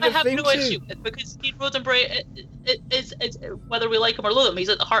then they had the I have theme no tune. issue with, because Gene Roddenberry is whether we like him or loathe him, he's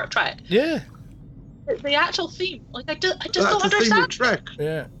at the heart of Trek. Yeah. The actual theme, like I just That's don't the understand. theme of Trek.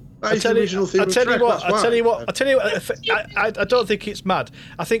 Yeah. That is the original theme of Trek. I tell you what. I don't think it's mad.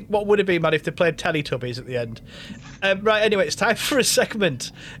 I think what would have been mad if they played Teletubbies at the end. Right. Anyway, it's time for a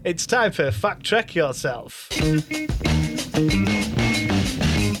segment. It's time for Fact Check Yourself.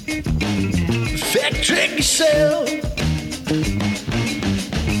 Fact check yourself.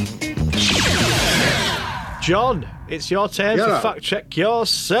 John, it's your turn to fact check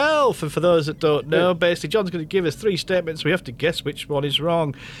yourself. And for those that don't know, basically, John's going to give us 3 statements. We have to guess which one is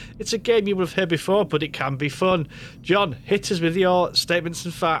wrong. It's a game you would have heard before, but it can be fun. John, hit us with your statements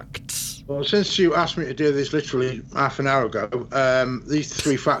and facts. Well, since you asked me to do this literally half an hour ago, these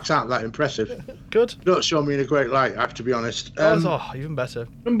 3 facts aren't that impressive. Good. Don't show me in a great light, I have to be honest. Even better.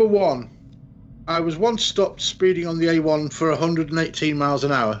 Number 1, I was once stopped speeding on the A1 for 118 miles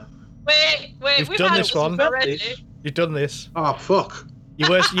an hour. Wait, You've we've done had this one. already. You've done this. Oh, fuck. You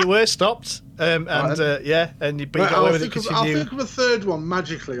were stopped, but you got away with it because you I'll knew. think of a third one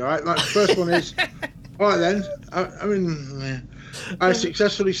magically, all right? Like the first one is, all right then, I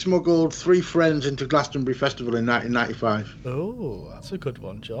successfully smuggled 3 friends into Glastonbury Festival in 1995. Oh, that's a good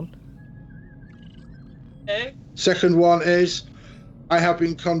one, John. Okay. Second one is, I have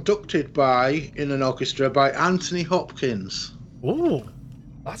been conducted in an orchestra by Anthony Hopkins. Ooh,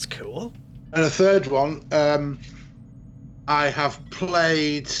 that's cool. And a third one, I have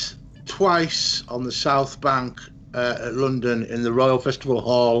played twice on the South Bank at London in the Royal Festival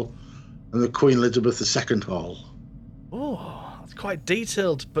Hall and the Queen Elizabeth II Hall. Oh, that's quite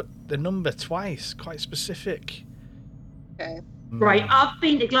detailed, but the number twice, quite specific. Okay. Right, I've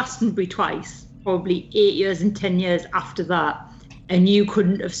been to Glastonbury twice, probably 8 years and 10 years after that, and you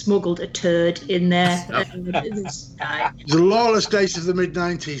couldn't have smuggled a turd in there. The lawless days of the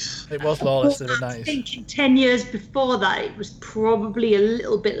mid-90s. It was lawless in the I 90s. think 10 years before that, it was probably a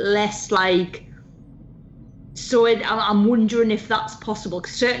little bit less like... So I'm wondering if that's possible,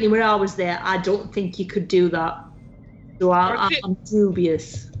 because certainly when I was there, I don't think you could do that. So I'm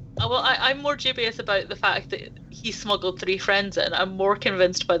dubious. Well, I'm more dubious about the fact that he smuggled 3 friends in. I'm more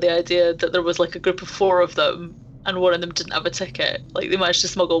convinced by the idea that there was like a group of 4 of them, and one of them didn't have a ticket. Like they managed to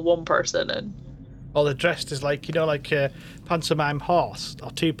smuggle 1 person in. Or they're dressed as like a pantomime horse,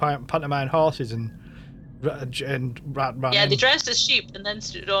 or 2 pantomime horses and ran. Yeah, they dressed as sheep and then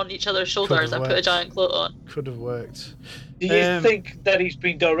stood on each other's shoulders and put a giant cloak on. Could have worked. Do you think that he's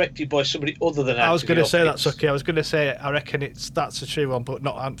been directed by somebody other than Anthony I was going to say Hopkins? that's okay. I was going to say I reckon that's a true one, but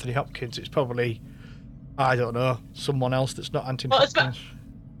not Anthony Hopkins. It's probably, I don't know, someone else that's not Anthony Hopkins.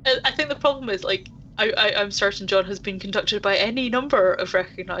 I think the problem is like I'm certain John has been conducted by any number of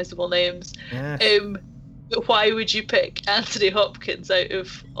recognisable names. Yes. But why would you pick Anthony Hopkins out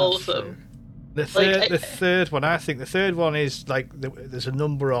of all of them? The third one, I think the third one is like there's a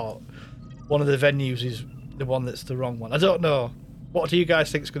number, or one of the venues is the one that's the wrong one. I don't know. What do you guys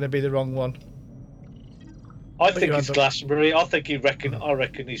think is going to be the wrong one? I think it's Glastonbury. I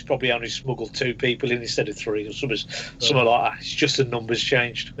reckon he's probably only smuggled 2 people in instead of 3 or something like that. It's just the numbers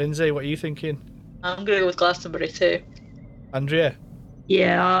changed. Lindsay, what are you thinking? I'm going to go with Glastonbury too. Andrea?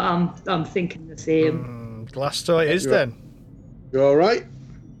 Yeah, I'm thinking the same. Glasto it is then. You all right?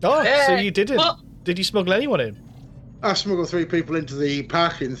 Oh, so you didn't? What? Did you smuggle anyone in? I smuggled 3 people into the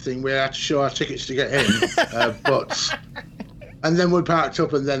parking thing where I had to show our tickets to get in, and then we parked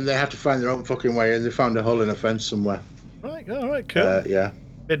up, and then they had to find their own fucking way, and they found a hole in a fence somewhere. Right, all right, cool. Yeah.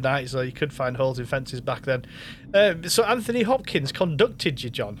 Midnight, so you could find holes in fences back then. So Anthony Hopkins conducted you,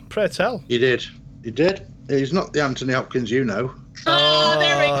 John. Pray tell. He did. He's not the Anthony Hopkins you know. Oh,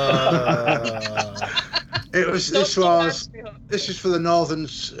 there we go. This is for the Northern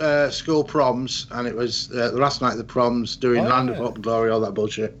school proms, and it was the last night of the proms doing Land of Hope and Glory, all that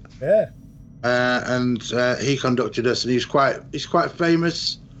bullshit. Yeah. And he conducted us, and he's quite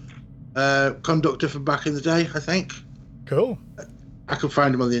famous conductor from back in the day, I think. Cool. I can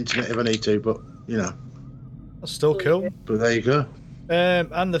find him on the internet if I need to, but that's still cool. But there you go.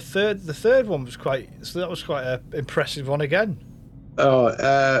 And the third one was quite an impressive one again.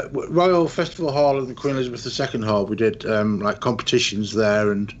 Royal Festival Hall and the Queen Elizabeth II Hall. We did like competitions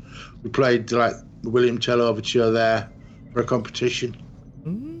there, and we played like the William Tell Overture there for a competition.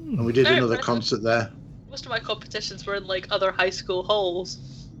 And we did another concert there. Most of my competitions were in like other high school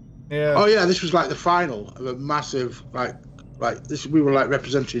halls. Yeah. Oh yeah, this was like the final of a massive like this. We were like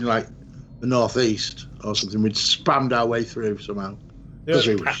representing like the Northeast or something. We'd spammed our way through somehow. Because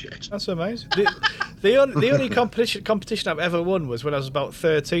we were shit. That's amazing. The only competition I've ever won was when I was about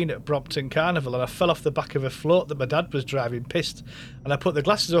 13 at Brompton Carnival, and I fell off the back of a float that my dad was driving, pissed, and I put the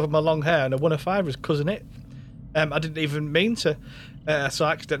glasses over my long hair, and I won a £5 cousin it. I didn't even mean to, so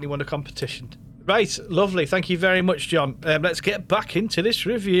I accidentally won a competition. Right, lovely. Thank you very much, John. Let's get back into this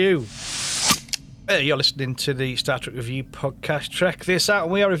review. You're listening to the Star Trek Review podcast. Trek this out,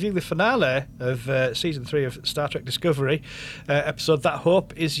 and we are reviewing the finale of Season 3 of Star Trek Discovery, episode That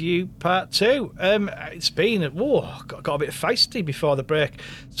Hope Is You, Part 2. It's been, got a bit feisty before the break.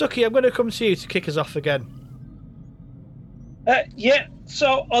 Suki, I'm going to come to you to kick us off again. Yeah,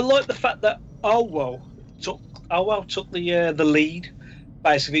 so I like the fact that Alwell took the lead.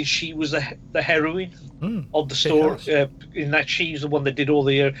 Basically, she was the heroine of the story. In that she's the one that did all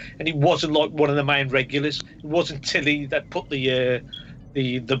the, and he wasn't like one of the main regulars. It wasn't Tilly that put the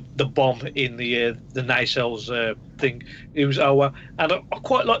bomb in the nacelles thing. It was Owa, and I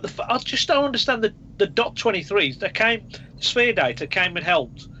quite like I just don't understand the Dot 23s that came. The sphere data came and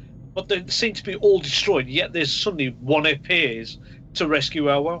helped, but they seem to be all destroyed. Yet there's suddenly one appears to rescue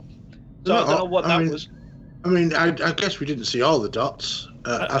Owa. So I don't know what that was. I mean, I guess we didn't see all the dots.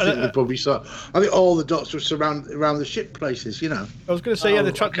 I think we probably saw. I think all the dots were around the ship places. I was going to say,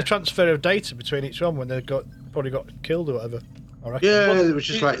 the transfer of data between each one when they probably got killed or whatever. I reckon. Yeah, it was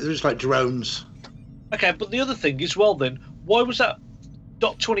just like drones. Okay, but the other thing is, well, then why was that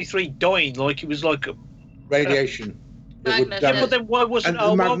Dot 23 dying? Like it was like radiation. But then why wasn't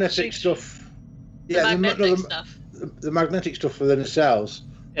the magnetic stuff? Yeah, the magnetic stuff for the nacelles.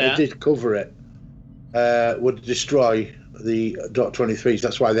 They did cover it. Would destroy the Dot 23s.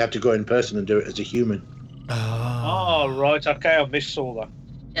 That's why they had to go in person and do it as a human. Oh, right. Okay, I missed all that.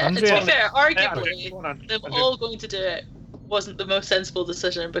 Yeah, to be fair, arguably, them all going to do it wasn't the most sensible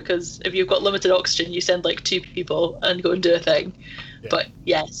decision, because if you've got limited oxygen, you send like 2 people and go and do a thing. Yeah. But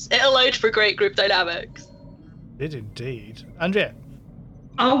yes, it allowed for great group dynamics. It did indeed. Andrea?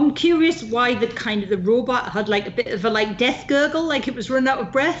 I'm curious why the robot had like a bit of a death gurgle, like it was running out of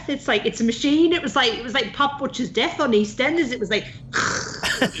breath. It's like it's a machine. It was like Pat Butcher's death on EastEnders. It was like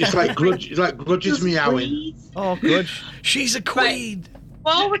it's like Grudge's meowing. Oh, Grudge, she's a queen. Right.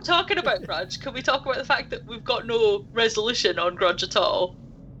 While we're talking about Grudge, can we talk about the fact that we've got no resolution on Grudge at all?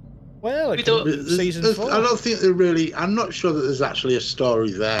 Well, season 4. I don't think they're really. I'm not sure that there's actually a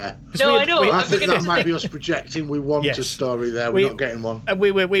story there. No, I know. I think that might be us projecting. We want a story there. We're not getting one. And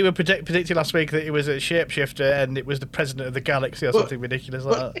we were predicting last week that it was a shapeshifter and it was the president of the galaxy or something ridiculous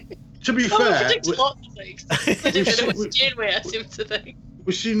like that. To be fair, lots of things. It was Janeway, I seem to think.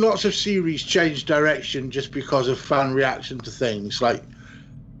 We've seen lots of series change direction just because of fan reaction to things.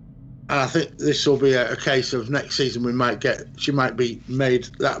 And I think this will be a case of next season she might be made,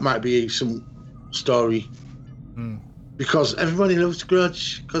 that might be some story. Because everybody loves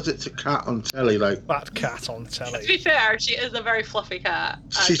Grudge, because it's a cat on telly. Fat cat on telly. To be fair, she is a very fluffy cat.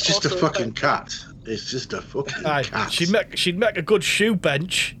 She's just a fucking cat. It's just a fucking cat. She'd make a good shoe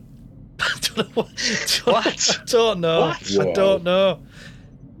bench. I don't know what? I don't know. What? I don't know.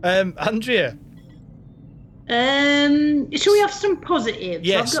 Andrea? Shall we have some positives?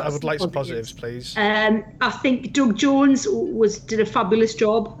 Yes, I would like some positives, please. I think Doug Jones did a fabulous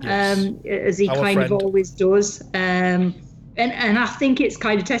job, as he of always does. And I think it's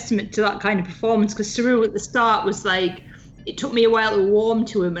kind of testament to that kind of performance, because Saru at the start was like, it took me a while to warm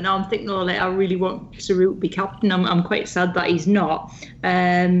to him, and now I'm thinking, I really want Saru to be captain. I'm quite sad that he's not.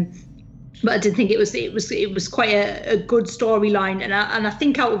 But I did think it was quite a good storyline, and I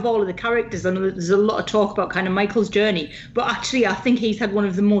think out of all of the characters, I know there's a lot of talk about kind of Michael's journey, but actually I think he's had one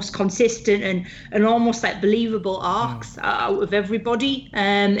of the most consistent and almost like believable arcs out of everybody,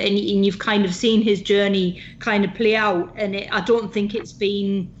 and you've kind of seen his journey kind of play out, and I don't think it's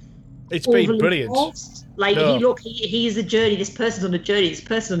been brilliant. Forced. Like, No. he is a journey. This person's on a journey. This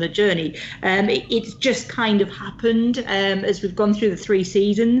person's on a journey. It's just kind of happened as we've gone through the 3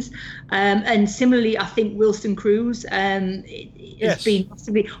 seasons. And similarly, I think Wilson Cruz has been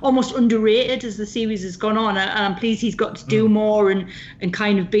massively, almost underrated as the series has gone on. And I'm pleased he's got to do more and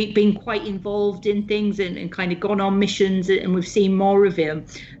kind of been quite involved in things and kind of gone on missions, and we've seen more of him.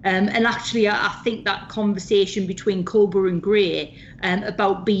 And actually, I think that conversation between Culber and Gray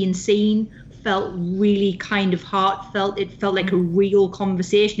about being seen felt really kind of heartfelt. It felt like a real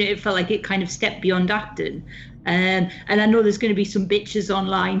conversation. It felt like it kind of stepped beyond acting. And I know there's going to be some bitches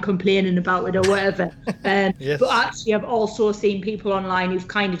online complaining about it or whatever. Yes. But actually, I've also seen people online who've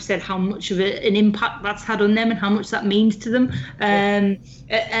kind of said how much of an impact that's had on them and how much that means to them. And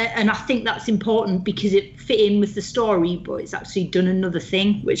I think that's important because it fit in with the story, but it's actually done another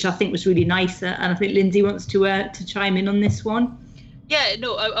thing, which I think was really nice. And I think Lindsay wants to chime in on this one. Yeah,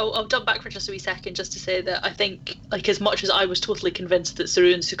 no, I'll jump back for just a wee second just to say that I think, like, as much as I was totally convinced that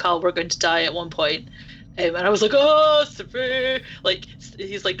Saru and Su'Kal were going to die at one point, and I was like, oh, Saru, like,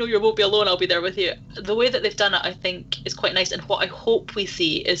 he's like, no, you won't be alone, I'll be there with you. The way that they've done it, I think, is quite nice, and what I hope we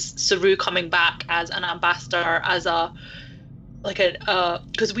see is Saru coming back as an ambassador, as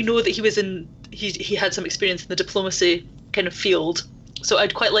because we know that he had some experience in the diplomacy kind of field, so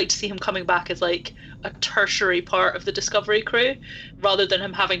I'd quite like to see him coming back as, like, a tertiary part of the Discovery crew, rather than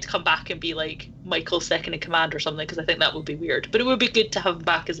him having to come back and be like Michael's second in command or something, because I think that would be weird. But it would be good to have him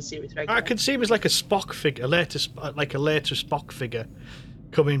back as a series regular. I could see him as like a Spock figure, later Spock figure,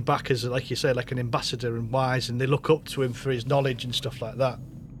 coming back as, like you say, like an ambassador and wise, and they look up to him for his knowledge and stuff like that.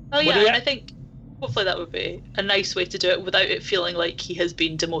 Oh yeah, and I think hopefully that would be a nice way to do it without it feeling like he has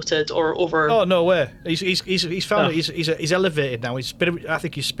been demoted or over. Oh no way! He's found it. He's elevated now. I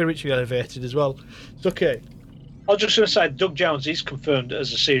think he's spiritually elevated as well. It's okay. I was just going to say, Doug Jones is confirmed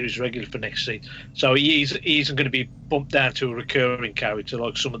as a series regular for next season, so he isn't going to be bumped down to a recurring character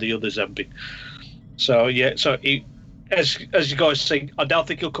like some of the others have been. So yeah, so he, as you guys say, I don't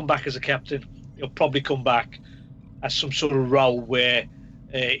think he'll come back as a captain. He'll probably come back as some sort of role where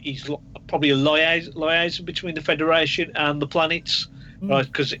he's probably a liaison between the Federation and the planets, right?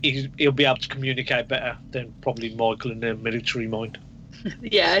 Because he'll be able to communicate better than probably Michael in their military mind.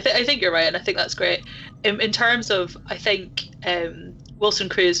 Yeah, I think you're right, and I think that's great. In terms of, I think Wilson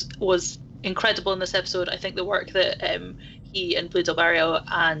Cruz was incredible in this episode. I think the work that he and Blue Del Barrio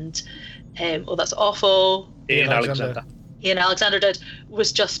and that's awful. Ian Alexander did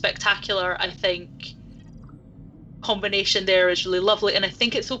was just spectacular. I think combination there is really lovely, and I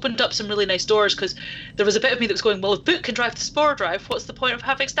think it's opened up some really nice doors, because there was a bit of me that was going, well, if Book can drive the spore drive, what's the point of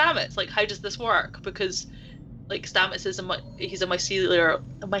having Stamets? Like, how does this work? Because like Stamets is he's a mycelial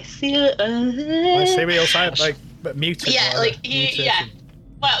science, like mutant. Yeah, like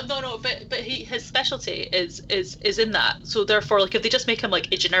well, no, but his specialty is in that. So therefore, like, if they just make him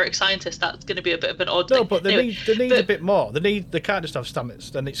like a generic scientist, that's going to be a bit of an odd thing. No, but they need a bit more. They can't just have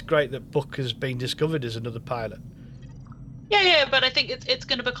Stamets. And it's great that Book has been discovered as another pilot. Yeah, but I think it's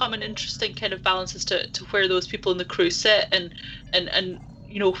going to become an interesting kind of balance as to where those people in the crew sit and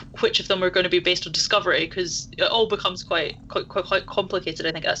you know, which of them are going to be based on Discovery, because it all becomes quite complicated,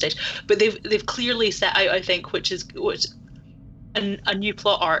 I think, at that stage. But they've clearly set out, I think, which a new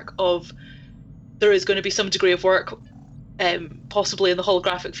plot arc of there is going to be some degree of work, possibly in the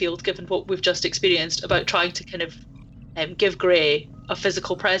holographic field, given what we've just experienced, about trying to kind of give Gray a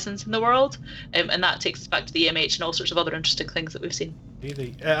physical presence in the world, and that takes us back to the EMH and all sorts of other interesting things that we've seen.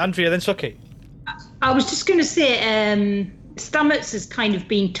 Really, Andrea, then Suki. I was just going to say, Stamets has kind of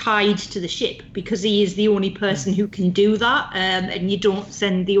been tied to the ship because he is the only person who can do that, and you don't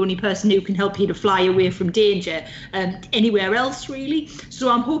send the only person who can help you to fly away from danger anywhere else, really. So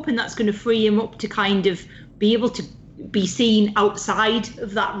I'm hoping that's going to free him up to kind of be able to be seen outside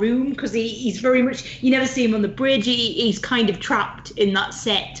of that room, because he's very much, you never see him on the bridge. He's kind of trapped in that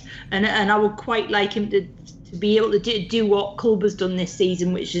set, and I would quite like him to be able to do what Culber's done this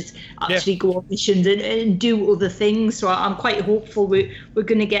season, which is actually go on missions and do other things. So I'm quite hopeful we're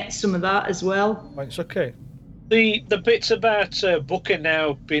going to get some of that as well. It's okay. The bits about Booker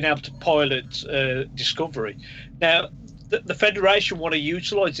now being able to pilot Discovery. Now, the Federation want to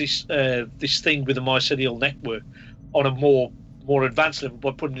utilise this thing with the mycelial network on a more advanced level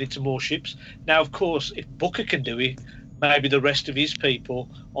by putting it into more ships. Now, of course, if Booker can do it, maybe the rest of his people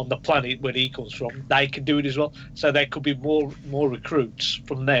on the planet where he comes from, they can do it as well. So there could be more recruits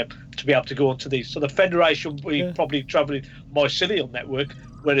from them to be able to go onto these. So the Federation will be probably travelling mycelial network,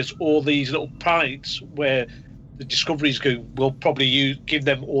 whereas all these little planets where the Discovery's going will probably give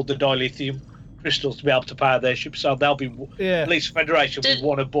them all the dilithium crystals to be able to power their ship, so they'll be at least Federation will be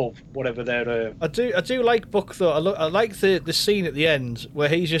one above whatever they're. I do like Book though. I like the scene at the end where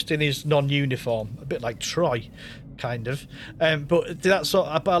he's just in his non-uniform, a bit like Troy, kind of. But that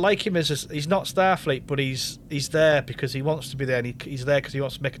sort. But I like him as he's not Starfleet, but he's there because he wants to be there, and he's there because he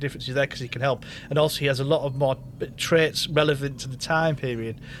wants to make a difference. He's there because he can help, and also he has a lot of more traits relevant to the time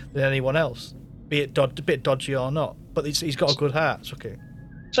period than anyone else, be it a bit dodgy or not. But he's got a good heart. It's okay.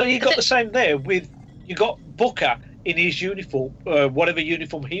 So you got the same there with you got Booker in his uniform, whatever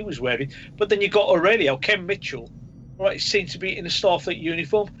uniform he was wearing, but then you got Aurelio, Ken Mitchell, right? Seems to be in a Starfleet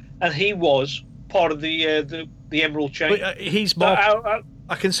uniform, and he was part of the Emerald Chain. But, he's more.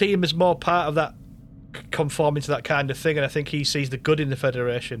 I can see him as more part of that, conforming to that kind of thing, and I think he sees the good in the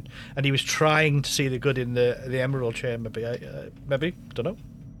Federation, and he was trying to see the good in the Emerald Chain. Maybe I don't know.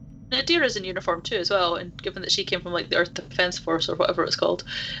 Nadira's in uniform too as well, and given that she came from like the Earth Defense Force or whatever it's called,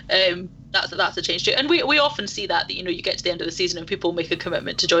 that's a change too. And we often see that you get to the end of the season and people make a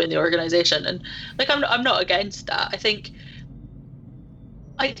commitment to join the organization, and like I'm not against that. I think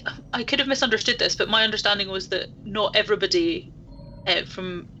I could have misunderstood this, but my understanding was that not everybody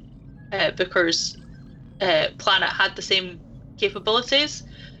from Booker's planet had the same capabilities.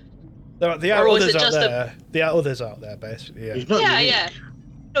 There are others out there. There are others out there, basically. Yeah. He's not unique. Yeah.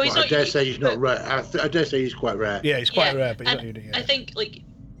 No, he's not. I dare say he's not rare. I dare say he's quite rare. Yeah, he's quite rare, but he's not unique. Yeah. I think, like,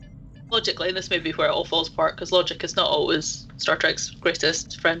 logically, and this may be where it all falls apart, because logic is not always Star Trek's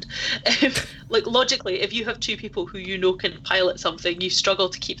greatest friend. Like, logically, if you have two people who can pilot something, you struggle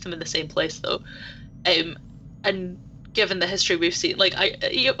to keep them in the same place, though. And given the history we've seen, like,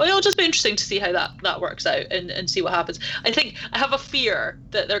 it'll just be interesting to see how that works out and see what happens. I think I have a fear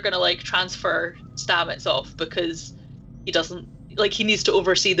that they're going to, like, transfer Stamets off because he doesn't. Like, he needs to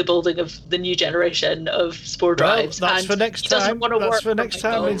oversee the building of the new generation of spore drives. Well, that's for next time. That's for next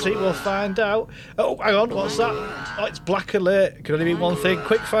time, Lindsay. We'll find out. Oh, hang on. What's that? Oh, it's black alert. It can only mean one thing.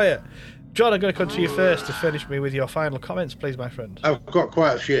 Quick fire. John, I'm going to come to you first to finish me with your final comments, please, my friend. I've got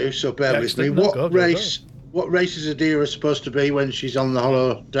quite a few, so bear with me. What race is Adira supposed to be when she's on the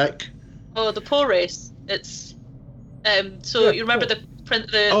holo deck? Oh, the Poe race. It's you remember the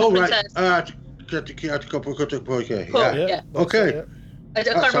princess? Right. Okay. Yeah. Okay. I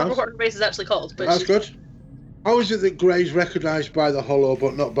can't remember what the race is actually called, but that's good. How is it that Grey's recognised by the holo,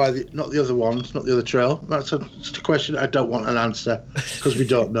 but not the other ones, not the other trail? That's a question I don't want an answer because we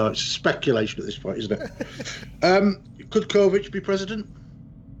don't know. It's speculation at this point, isn't it? Could Kovic be president?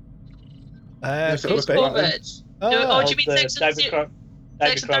 Who's Kovic? Do you mean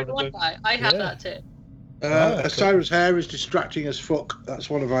Section 31 guy? I have that too. Cyrus Hare is distracting as fuck. That's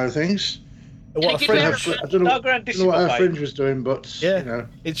one of our things. I don't know what her fringe was doing, but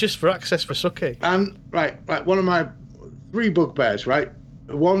it's just for access for Suki. And right, one of my 3 bugbears, right?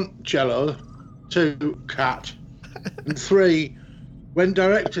 1, cello, 2, cat, and 3, when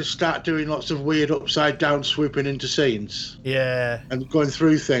directors start doing lots of weird upside down swooping into scenes, and going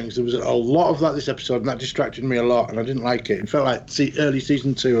through things. There was a lot of that this episode, and that distracted me a lot, and I didn't like it. It felt like early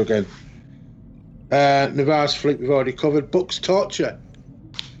season 2 again. Navarre's fleet we've already covered. Book's torture.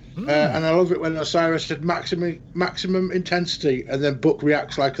 And I love it when Osiris said maximum intensity, and then Book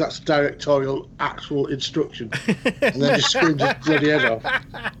reacts like that's directorial actual instruction, and then just screams his bloody head off.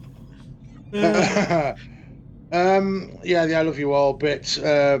 The I love you all bit.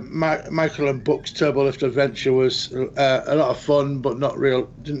 Michael and Book's Turbolift adventure was a lot of fun, but not real.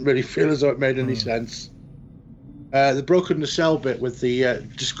 Didn't really feel as though it made any sense. The Broken Nacelle bit with the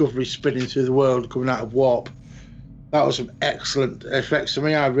Discovery spinning through the world, coming out of warp. That was some excellent effects to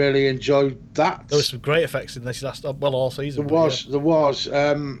me. I really enjoyed that. There was some great effects in this last, all season. There was.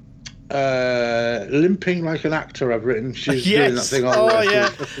 Limping like an actor, I've written. She's doing that thing all the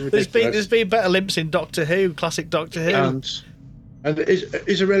way. There's been better limps in Doctor Who, classic Doctor Who. And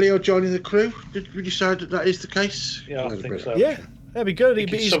is Aurelio joining the crew? Did we decide that is the case? Yeah, I think so. Yeah, that'd be good. He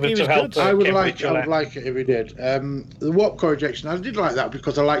was good. I would like it if he did. The warp core ejection, I did like that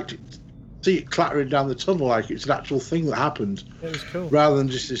because I liked it. See it clattering down the tunnel like it's an actual thing that happened. It was cool. Rather than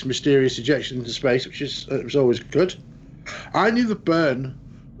just this mysterious ejection into space, which was always good. I knew the burn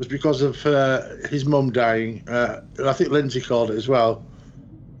was because of his mum dying. I think Lindsay called it as well.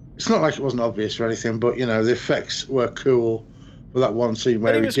 It's not like it wasn't obvious or anything, but the effects were cool for that one scene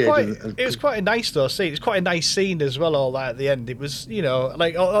where he did. It was quite a nice scene. It was quite a nice scene as well. All that at the end, it was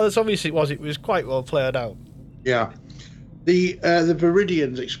as obvious it was quite well played out. Yeah. The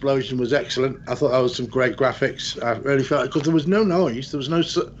Viridian's explosion was excellent. I thought that was some great graphics. I really felt because there was no noise, there was no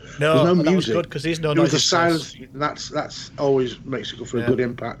music. That was good because there's no noise. It was a silence. That's always makes it go for a good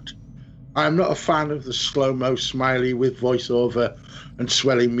impact. I'm not a fan of the slow-mo smiley with voiceover and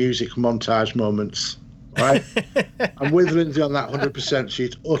swelling music montage moments. Right? I'm with Lindsay on that 100%.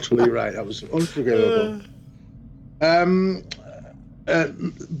 She's utterly right. That was unforgivable.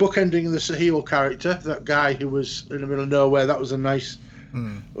 Bookending the Sahil character, that guy who was in the middle of nowhere, that was a nice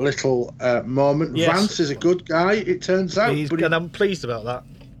little moment. Yes. Vance is a good guy, it turns out. And I'm pleased about that.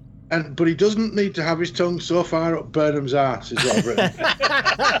 But he doesn't need to have his tongue so far up Burnham's arse, is what I've written.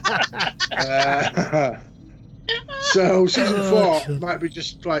 So season 4 might be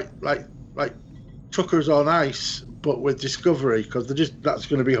just like Truckers on Ice, but with Discovery, because that's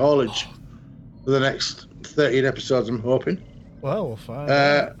going to be haulage for the next 13 episodes, I'm hoping. Well, fine.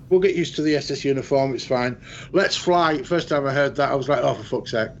 We'll get used to the SS uniform, it's fine. Let's Fly, first time I heard that, I was like, oh, for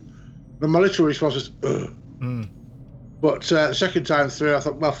fuck's sake. And my literal response was, ugh. But the second time through, I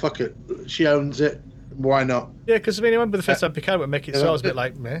thought, well, fuck it. She owns it. Why not? Yeah, because I remember the first time Picard would make it so I was a bit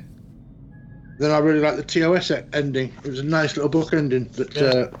like, meh. Then I really liked the TOS ending. It was a nice little book ending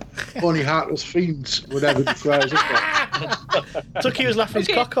that only heartless fiends would ever describe as Suki was laughing his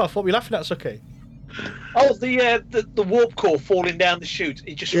cock off. What were you laughing at, Suki? Oh, the warp core falling down the chute.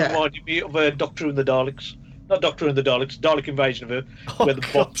 It just reminded me of Doctor and the Daleks. Not Doctor and the Daleks, Dalek Invasion of Earth, where the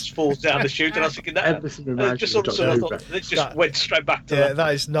box falls down the chute. And I was thinking that just sort of thought it just went straight back to that.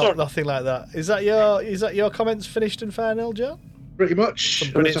 That is nothing like that. Is that your comments finished and final, Joe? Pretty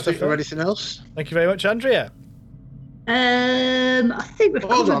much. Unless I think of anything else. Thank you very much, Andrea. I think we've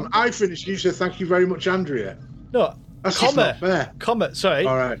Hold on, I finished. You said thank you very much, Andrea. No, that's just not fair. Comment, sorry.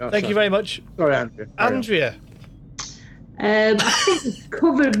 All right. Thank you very much. Sorry, Andrea. Andrea. I think we've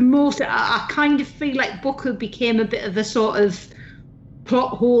covered most. I kind of feel like Booker became a bit of a sort of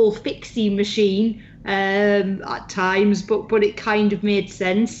plot hole fixie machine at times, but it kind of made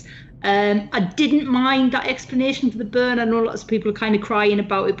sense. I didn't mind that explanation for the burn. I know lots of people are kind of crying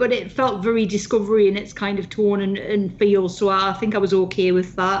about it, but it felt very Discovery in its kind of tone and feel, so I think I was okay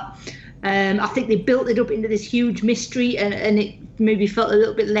with that. I think they built it up into this huge mystery, and it maybe felt a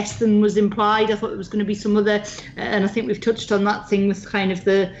little bit less than was implied. I thought it was going to be some other, and I think we've touched on that thing with kind of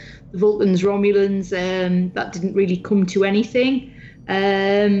the Vulcans, Romulans, that didn't really come to anything.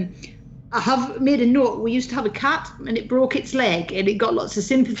 I have made a note. We used to have a cat, and it broke its leg, and it got lots of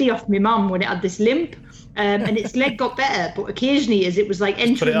sympathy off my mum when it had this limp, and its leg got better. But occasionally, as it was like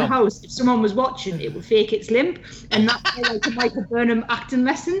entering the house, if someone was watching, it would fake its limp, and that's like a Michael Burnham acting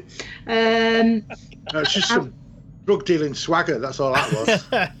lesson. It's just some drug dealing swagger. That's all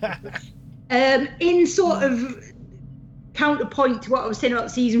that was. In sort of counterpoint to what I was saying about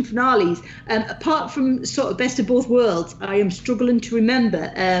season finales, apart from sort of Best of Both Worlds, I am struggling to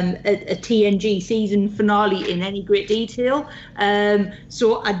remember a TNG season finale in any great detail.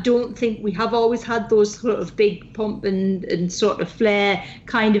 So I don't think we have always had those sort of big pomp and sort of flair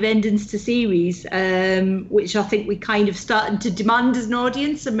kind of endings to series, which I think we kind of starting to demand as an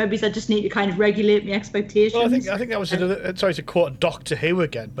audience, and maybe I just need to kind of regulate my expectations. Well, I think that was another, sorry to quote Doctor Who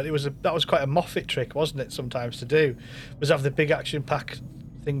again, but that was quite a Moffat trick, wasn't it, sometimes to do, was have the big action pack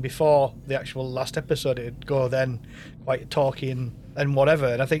thing before the actual last episode. It'd go then quite talky and whatever.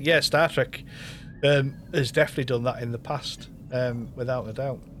 And I think, Star Trek has definitely done that in the past, without a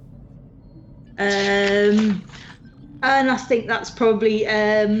doubt. And I think that's probably...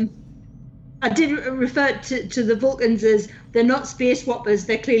 I did refer to the Vulcans as they're not space whoppers,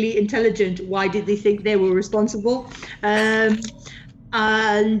 they're clearly intelligent. Why did they think they were responsible? And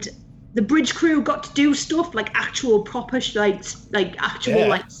the bridge crew got to do stuff like actual proper like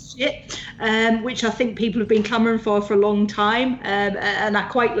shit, which I think people have been clamoring for a long time, and I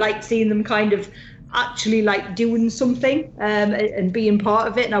quite like seeing them kind of actually like doing something and being part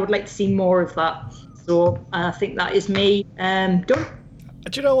of it, and I would like to see more of that. So I think that is me done. Do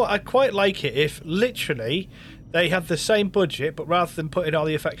you know what? I quite like it if literally they had the same budget, but rather than putting all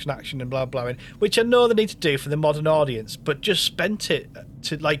the effects and action and blah blah in, which I know they need to do for the modern audience, but just spent it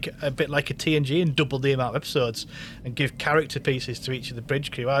to like a bit like a TNG and double the amount of episodes and give character pieces to each of the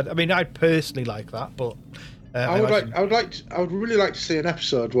bridge crew. I mean, I'd personally like that, but I would really like to see an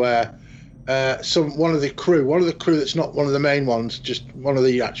episode where one of the crew that's not one of the main ones, just one of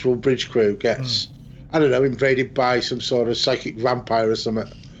the actual bridge crew gets I don't know, invaded by some sort of psychic vampire or something.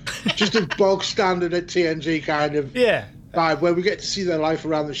 Just a bog standard at TNG kind of vibe where we get to see their life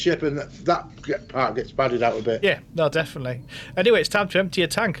around the ship, and that part gets padded out a bit. Yeah, no, definitely. Anyway, it's time to empty a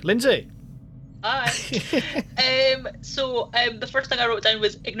tank. Lindsay. Hi. So the first thing I wrote down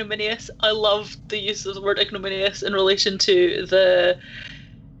was ignominious. I love the use of the word ignominious in relation to the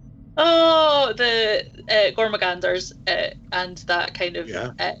Gormaganders and that kind of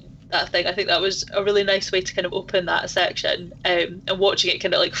that thing. I think that was a really nice way to kind of open that section, and watching it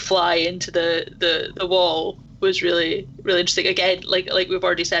kind of like fly into the wall was really, really interesting. Again, like we've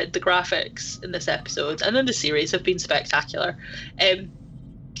already said, the graphics in this episode and in the series have been spectacular.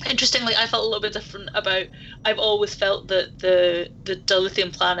 Interestingly, I felt a little bit different about. I've always felt that the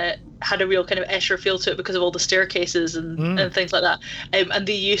Dilithium planet had a real kind of Escher feel to it because of all the staircases and things like that, and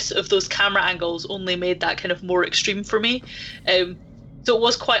the use of those camera angles only made that kind of more extreme for me. So it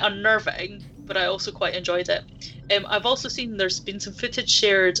was quite unnerving, but I also quite enjoyed it. I've also seen there's been some footage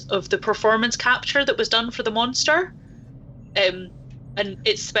shared of the performance capture that was done for the monster, and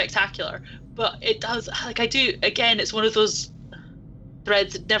it's spectacular. But it does, like, I do, again, it's one of those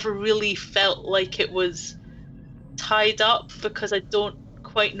threads that never really felt like it was tied up, because I don't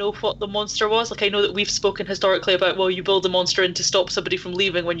quite know what the monster was. Like, I know that we've spoken historically about, well, you build a monster in to stop somebody from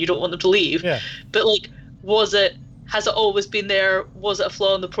leaving when you don't want them to leave. Yeah. But, like, has it always been there? Was it a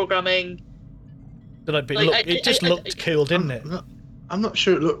flaw in the programming? It just looked cool, didn't it? I'm not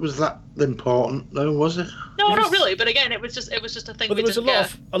sure it was that important, though, was it? No, not really. But again, it was just a thing. But there was a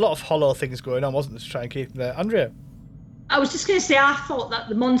lot of hollow things going on, wasn't there, to try and keep them there. Andrea? I was just going to say, I thought that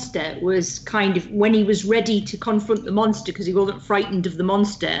the monster was kind of, when he was ready to confront the monster, because he wasn't frightened of the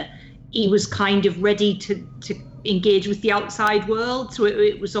monster, he was kind of ready to engage with the outside world. So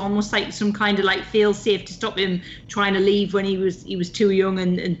it was almost like some kind of like fail-safe to stop him trying to leave when he was too young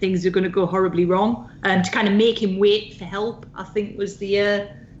and things are going to go horribly wrong, and to kind of make him wait for help, I think was the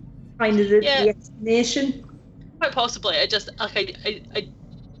kind of the explanation. Quite possibly. I just, like, I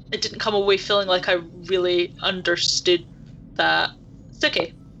didn't come away feeling like I really understood that. It's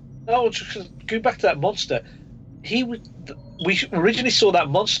okay. No, just going back to that monster, we originally saw that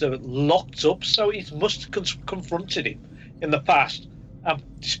monster locked up, so he must have confronted him in the past and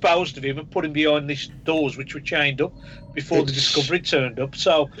disposed of him and put him behind these doors which were chained up before the Discovery turned up.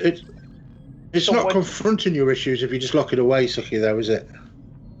 So it's not confronting your issues if you just lock it away, Suki, though, is it?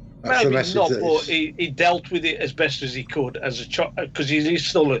 That's maybe not, but he dealt with it as best as he could as a child, because he's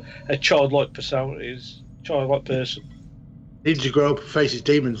still a childlike persona. He's a childlike person. Needs to grow up and face his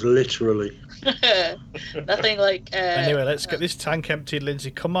demons, literally. Nothing like. Anyway, let's get this tank emptied, Lindsay.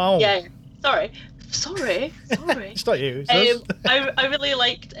 Come on. Yeah. Sorry. It's not you. I really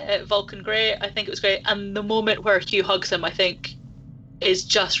liked Vulcan Grey. I think it was great, and the moment where Hugh hugs him, I think, is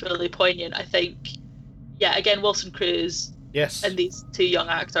just really poignant. I think, again, Wilson Cruz. Yes. And these two young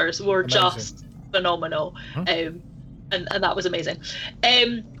actors were just phenomenal, and that was amazing.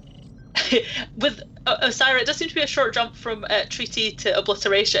 With Osyraa, it does seem to be a short jump from treaty to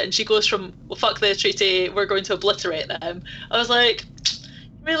obliteration. She goes from, well, fuck the treaty, we're going to obliterate them. I was like,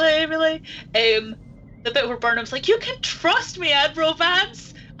 really? The bit where Burnham's like, you can trust me, Admiral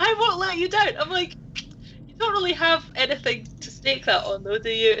Vance, I won't let you down. I'm like, you don't really have anything to stake that on, though, do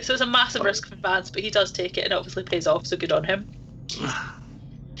you? So it's a massive risk for Vance, but he does take it, and it obviously pays off, so good on him.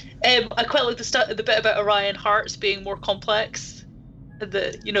 I quite like the bit about Orion Hearts being more complex.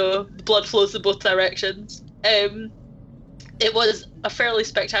 The blood flows in both directions. It was a fairly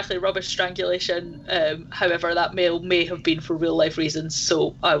spectacularly rubbish strangulation. However, that may have been for real life reasons,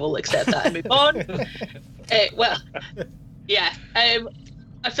 so I will accept that and move on.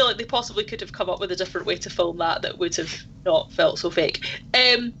 I feel like they possibly could have come up with a different way to film that would have not felt so fake.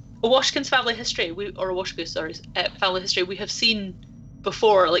 Awashka's family history, family history, we have seen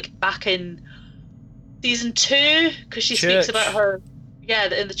before, like back in season 2, because she speaks about her.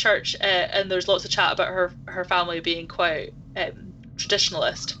 Yeah, in the church, and there's lots of chat about her family being quite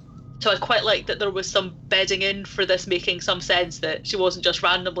traditionalist. So I quite like that there was some bedding in for this, making some sense that she wasn't just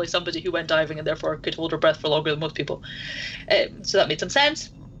randomly somebody who went diving and therefore could hold her breath for longer than most people. So that made some sense.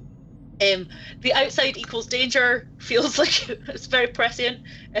 The outside equals danger feels like it's very prescient,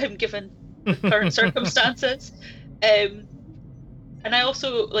 given the current circumstances. And I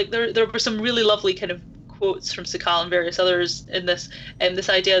also like there were some really lovely kind of quotes from Su'Kal and various others in this, this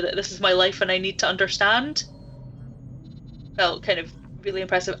idea that this is my life and I need to understand. Felt kind of really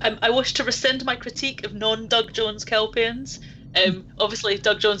impressive. I wish to rescind my critique of non-Doug Jones Kelpians. Obviously,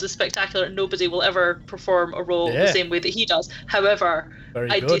 Doug Jones is spectacular and nobody will ever perform a role the same way that he does. However,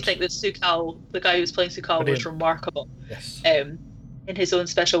 I do think that Su'Kal, the guy who's playing Su'Kal, was remarkable in his own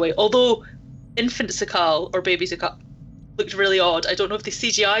special way. Although infant Su'Kal or baby Su'Kal looked really odd. I don't know if they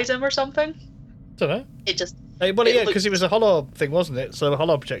CGI'd him or something. Don't know. It just. Because it was a hollow thing, wasn't it? So a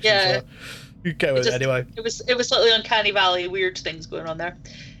hollow projection. Yeah. So you get with it anyway. It was slightly uncanny valley, weird things going on there.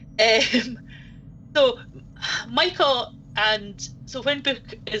 So Michael when Book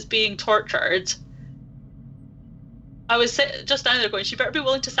is being tortured, I was just down there going, she better be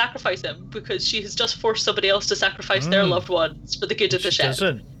willing to sacrifice him, because she has just forced somebody else to sacrifice their loved ones for the good of the ship.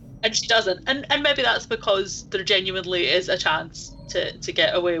 And she doesn't. And maybe that's because there genuinely is a chance to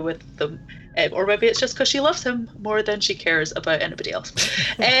get away with them. Or maybe it's just because she loves him more than she cares about anybody else.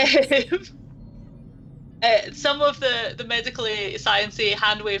 Some of the medically sciencey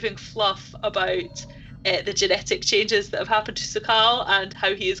hand-waving fluff about the genetic changes that have happened to Su'Kal and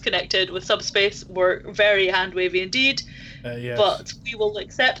how he is connected with subspace were very hand-wavy indeed. Yes. But we will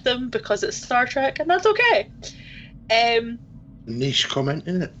accept them because it's Star Trek, and that's okay. Niche comment,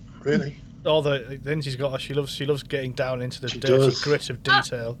 isn't it? Really. Then she's got. She loves getting down into the She dirty does. grit of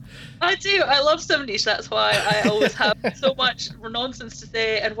detail. I do. I love some niche. That's why I always have so much nonsense to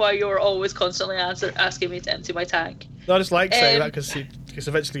say, and why you're always constantly asking me to empty my tank. No, I just like saying that because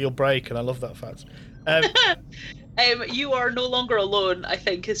eventually you'll break, and I love that fact. You are no longer alone, I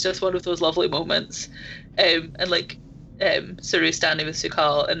think, is just one of those lovely moments. And like Saru standing with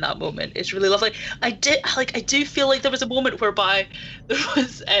Su'Kal in that moment is really lovely. I do feel like there was a moment whereby there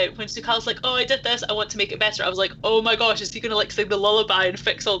was when Su'Kal's like, oh, I did this, I want to make it better. I was like, oh my gosh, is he gonna like sing the lullaby and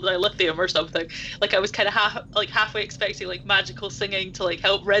fix all the dilithium or something? Like I was kind of halfway expecting like magical singing to like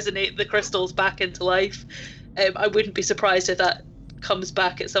help resonate the crystals back into life. I wouldn't be surprised if that comes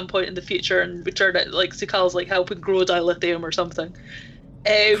back at some point in the future and we turn it like Su'Kal's like helping grow dilithium or something.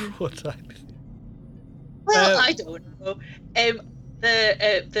 Well, I don't know.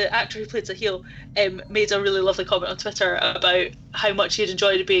 The actor who played Sahil made a really lovely comment on Twitter about how much he'd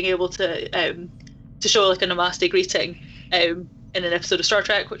enjoyed being able to show like a namaste greeting in an episode of Star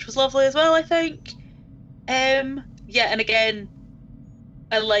Trek, which was lovely as well, I think. And again,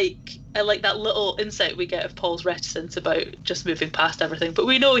 I like that little insight we get of Paul's reticence about just moving past everything. But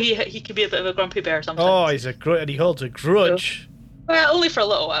we know he can be a bit of a grumpy bear sometimes. Oh, he's a grudge, and he holds a grudge. Well, only for a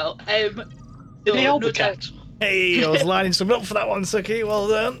little while. Did he hold no the cat? Hey, I was lining something up for that one, Suki. Well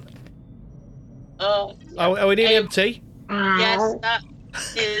done. Are we nearly empty? Yes, that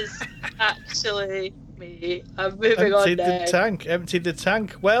is actually me. I'm moving on now. Emptied the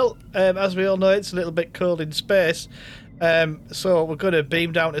tank. Well, as we all know, it's a little bit cold in space. So we're going to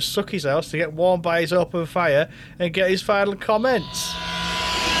beam down to Suki's house to get warmed by his open fire and get his final comments.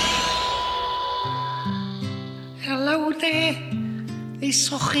 Hello there. It's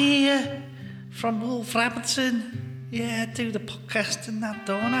Suki here from Wolverhampton. Yeah, I do the podcast and that,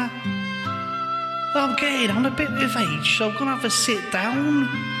 don't I? Well, I'm getting on a bit of age, so I'm going to have a sit down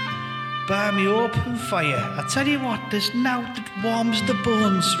by my open fire. I tell you what, there's now that warms the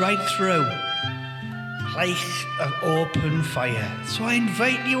bones right through. Like an open fire. So I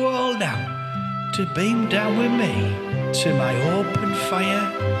invite you all now to beam down with me to my open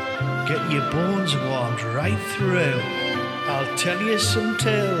fire. Get your bones warmed right through. I'll tell you some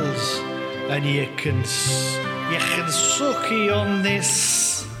tales, and you can sucky on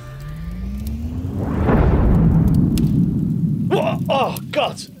this. What? Oh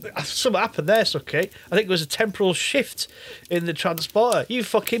God! Something happened there, Suki. I think there was a temporal shift in the transporter. You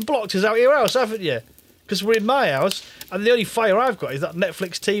fucking blocked us out of your house, haven't you? Because we're in my house, and the only fire I've got is that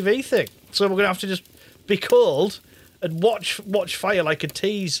Netflix TV thing. So we're gonna have to just be cold and watch fire like a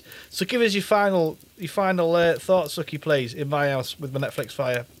tease. So give us your final thoughts, Suki, please, in my house with my Netflix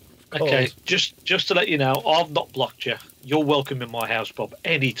fire. Cold. Okay, just to let you know, I've not blocked you. You're welcome in my house, Bob,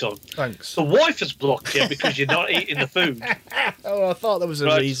 anytime. Thanks. The wife has blocked you because you're not eating the food. Oh, I thought there was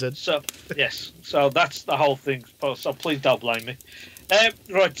a reason. So yes, so that's the whole thing. So please don't blame me.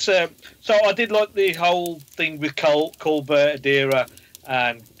 So I did like the whole thing with Colbert, Adira,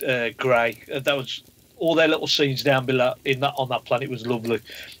 and Gray. That was all their little scenes down below on that planet was lovely,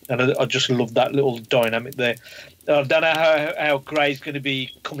 and I just loved that little dynamic there. I don't know how Gray's going to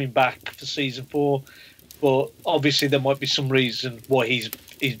be coming back for season 4, but obviously there might be some reason why he's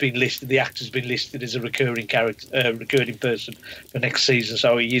been listed. The actor's been listed as a recurring character, recurring person for next season,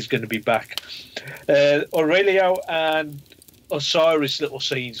 so he is going to be back. Aurelio and Osiris little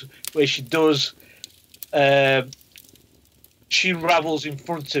scenes where she does. She unravels in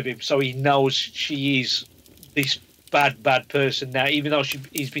front of him, so he knows she is this bad person now, even though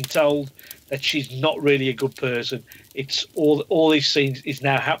he's been told that she's not really a good person. It's all these scenes is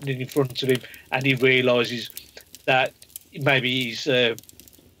now happening in front of him, and he realises that maybe he's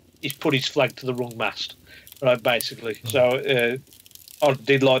put his flag to the wrong mast, right? Basically, so I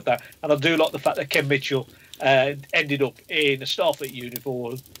did like that, and I do like the fact that Ken Mitchell ended up in a Starfleet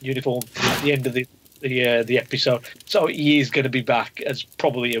uniform at the end of the episode, so he is going to be back as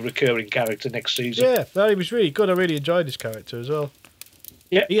probably a recurring character next season. Yeah, no, he was really good. I really enjoyed his character as well.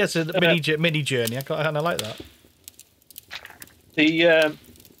 Yeah, he has a mini journey. I kind of like that.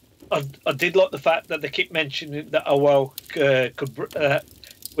 I did like the fact that they keep mentioning that could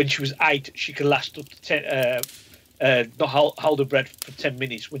when she was 8, she could last up to not hold her breath for 10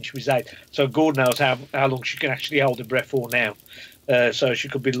 minutes when she was 8. So Gordon knows how long she can actually hold her breath for now. So she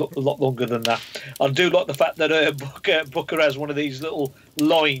could be a lot longer than that. I do like the fact that Booker has one of these little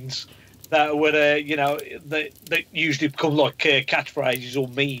lines that would, that usually become like catchphrases or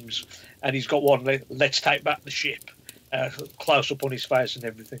memes. And he's got one, "Let's take back the ship," close up on his face and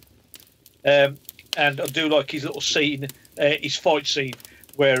everything. And I do like his little scene, his fight scene,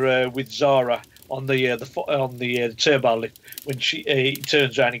 where with Zara on the turbo lift, when he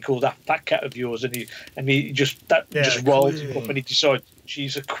turns around, he calls that fat cat of yours, and he just rolls him up, and he decides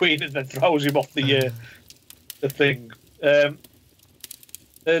she's a queen, and then throws him off the thing.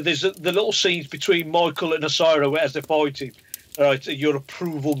 There's the little scenes between Michael and Osyraa as they're fighting. Right, your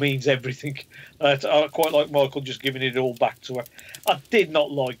approval means everything. I quite like Michael just giving it all back to her. I did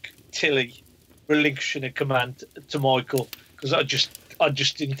not like Tilly relinquishing a command to Michael, because I just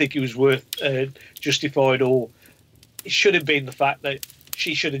didn't think it was worth justified, or it should have been the fact that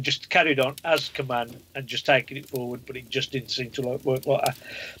she should have just carried on as command and just taken it forward, but it just didn't seem to work like that.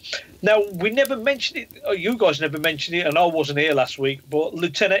 Now, we never mentioned it, or you guys never mentioned it, and I wasn't here last week, but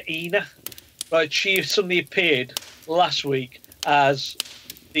Lieutenant Ina, right, she suddenly appeared last week as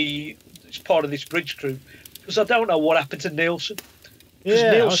part of this bridge crew, because I don't know what happened to Nielsen.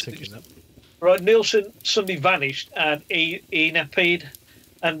 Yeah, Nielsen, I was thinking that. Right, Nielsen suddenly vanished and Ina appeared,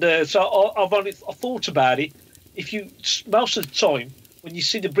 and so I thought about it. If you most of the time when you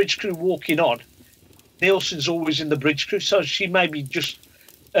see the bridge crew walking on, Nielsen's always in the bridge crew, so she may be just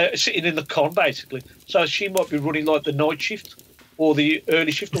sitting in the con basically. So she might be running like the night shift or the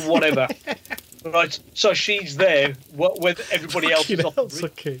early shift or whatever. Right, so she's there when everybody else is off the bridge.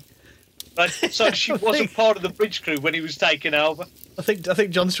 Okay. Right, so she wasn't part of the bridge crew when he was taken over. I think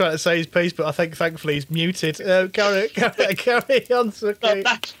John's trying to say his piece, but I think thankfully he's muted. Carry on, Suki.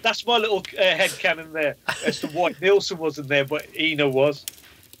 No, that's my little headcanon there as to why Nielsen wasn't there, but Ina was.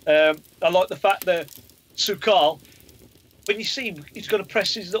 I like the fact that Su'Kal, when you see him, he's going to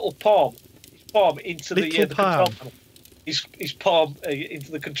press his palm into the control panel. His palm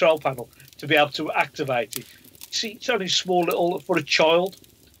into the control panel to be able to activate it. See, it's only small little for a child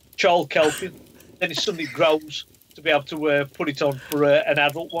Kelpin. Then it suddenly grows to be able to put it on for an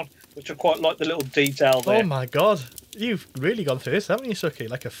adult one, which I quite like the little detail there. Oh my god, you've really gone through this, haven't you, Suki?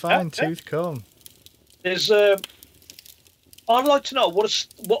 Like a fine-tooth comb. There's I'd like to know what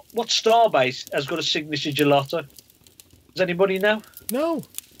starbase has got a signature gelato. Does anybody know? No.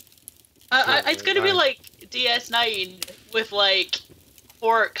 It's going to be like DS9 with like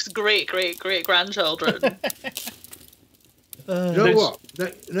Quark's great grandchildren. You know what?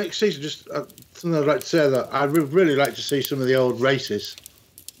 Next season, just something I'd like to say that I would really like to see some of the old races.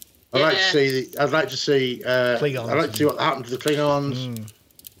 I'd like to see Klingons. I'd like to see what happened to the Klingons.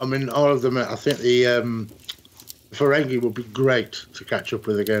 I mean, all of them. I think the Ferengi would be great to catch up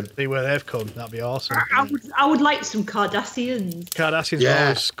with again. See where they've come. That'd be awesome. I would like some Cardassians. Cardassians are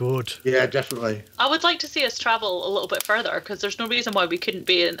always good. Yeah, definitely. I would like to see us travel a little bit further, because there's no reason why we couldn't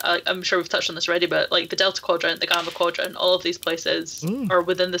be in, I'm sure we've touched on this already, but like the Delta Quadrant, the Gamma Quadrant, all of these places are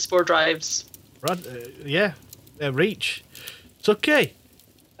within the Spore Drives. Reach. It's okay.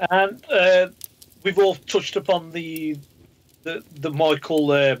 And we've all touched upon the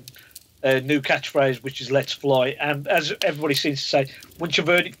Michael new catchphrase, which is "Let's fly," and as everybody seems to say, once you've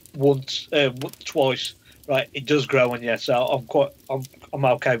heard it twice, right, it does grow on you. So I'm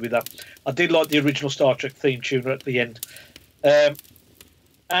okay with that. I did like the original Star Trek theme tune at the end, and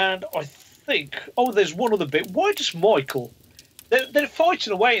I think there's one other bit. Why does Michael? They're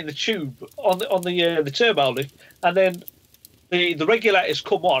fighting away in the tube on the turbo lift, and then the regulators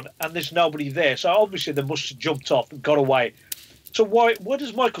come on, and there's nobody there. So obviously they must have jumped off and got away. So why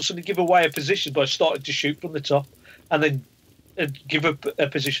does Michael suddenly give away a position by starting to shoot from the top, and then give a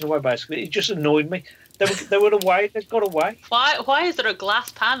position away? Basically, it just annoyed me. They were away. They got away. Why is there a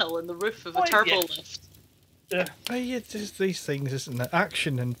glass panel in the roof of a turbo lift? Yeah. It's these things, isn't it?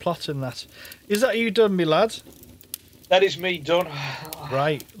 Action and plot and that. Is that you done, me lad? That is me done.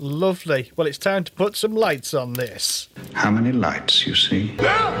 Right, lovely. Well, it's time to put some lights on this. How many lights you see? 4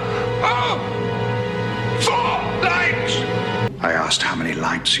 lights! I asked how many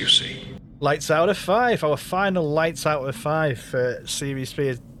lights you see. Lights out of 5. Our final lights out of 5 for Series 3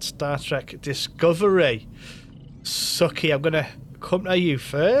 of Star Trek Discovery. Suki, I'm going to come to you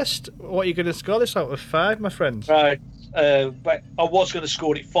first. What are you going to score this out of 5, my friend? Right. But I was going to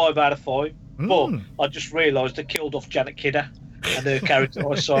score it 5 out of 5. But I just realised they killed off Janet Kidder and her character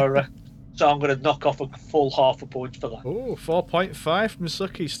Osyraa. So I'm going to knock off a full half a point for that. Oh, 4.5 from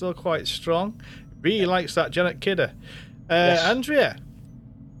Suki. Still quite strong. Really likes that Janet Kidder. Yes. Andrea?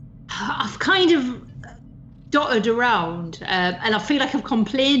 I've kind of dotted around, and I feel like I've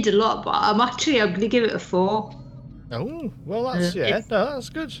complained a lot, but I'm going to give it a 4. Oh, well, that's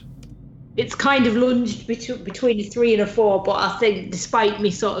good. It's kind of lunged between a 3 and a 4, but I think despite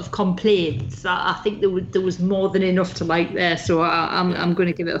me sort of complaints, I think there was more than enough to like there, so I'm going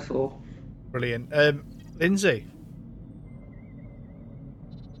to give it a 4. Brilliant. Lindsay?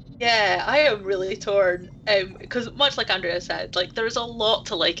 Yeah, I am really torn because much like Andrea said, like there's a lot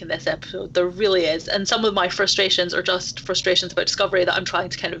to like in this episode. There really is, and some of my frustrations are just frustrations about Discovery that I'm trying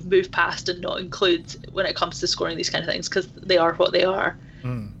to kind of move past and not include when it comes to scoring these kind of things because they are what they are.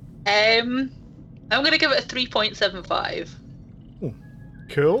 I'm going to give it a 3.75.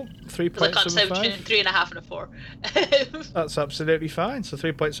 Cool. 3.75. I can't say between 3.5 and a 4. That's absolutely fine. So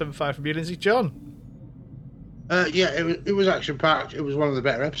 3.75 from you, Lindsay. John? It was action packed. It was one of the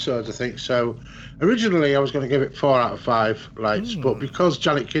better episodes, I think. So originally I was going to give it 4 out of 5 lights, but because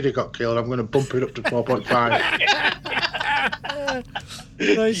Janet Kidder got killed, I'm going to bump it up to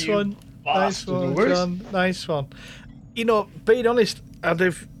 4.5. Nice one, John. Nice one. You know, being honest,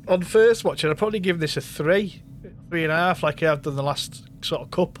 on first watching, I'd probably give this a 3.5, like I've done the last sort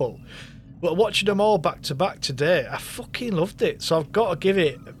of couple. But watching them all back to back today, I fucking loved it. So I've got to give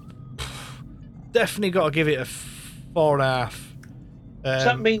it. Definitely got to give it a 4.5. Does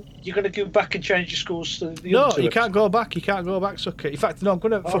that mean you're going to go back and change your scores to the No, other two you can't go back. You can't go back, sucker. In fact, no, I'm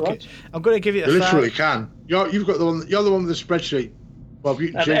going to right. it. I'm going to give it a You 5. literally can. You've got the one. You're the one with the spreadsheet. Well, you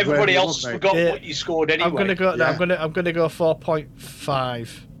can and change everybody whatever else you want, forgot mate. what you scored anyway. I'm going to go. I'm going to go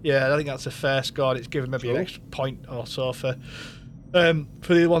 4.5. Yeah, I think that's a fair score. It's given maybe an extra point or so for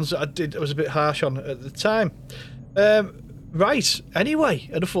the ones that I was a bit harsh on at the time. Right, anyway,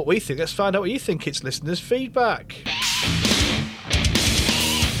 enough what we think. Let's find out what you think. It's listeners' feedback.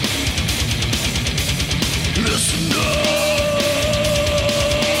 Listeners'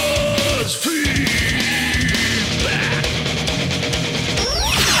 feedback.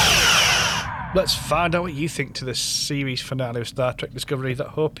 Let's find out what you think to the series finale of Star Trek Discovery. That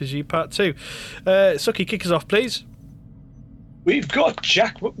Hope Is You Part 2. Suki, kick us off, please. We've got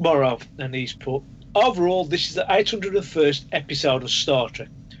Jack McMorrow, and he's put, overall, this is the 801st episode of Star Trek.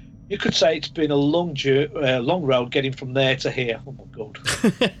 You could say it's been a long road getting from there to here. Oh my God.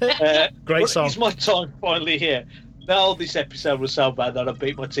 Great song. It's my time finally here. Now this episode was so bad that I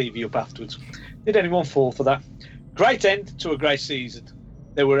beat my TV up afterwards. Did anyone fall for that? Great end to a great season.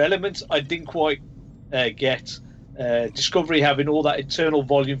 There were elements I didn't quite get. Discovery having all that internal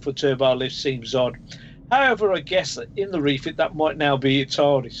volume for turbo lift seems odd. However, I guess that in the refit that might now be its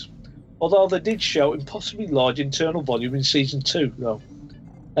TARDIS. Although they did show impossibly large internal volume in Season 2, though.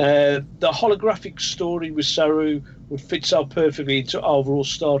 The holographic story with Saru would fit so perfectly into overall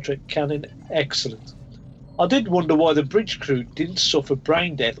Star Trek canon. Excellent. I did wonder why the bridge crew didn't suffer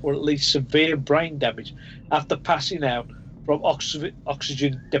brain death or at least severe brain damage after passing out from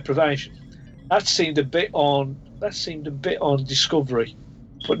oxygen deprivation. That seemed a bit on Discovery,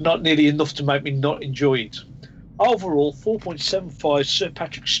 but not nearly enough to make me not enjoy it. Overall, 4.75 Sir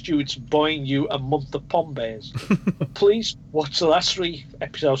Patrick Stewart's buying you a month of Pom Bears. Please watch the last 3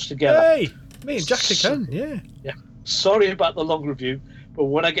 episodes together. Hey, me and Jack again, yeah. Sorry about the long review, but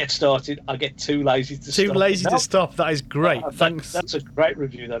when I get started, I get too lazy to stop. Too lazy to stop. That is great. Thanks. That's a great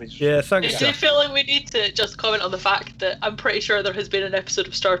review, that is. Yeah, thanks, I do Jack. feel like we need to just comment on the fact that I'm pretty sure there has been an episode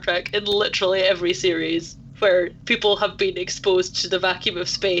of Star Trek in literally every series where people have been exposed to the vacuum of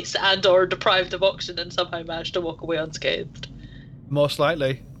space and or deprived of oxygen and somehow managed to walk away unscathed. Most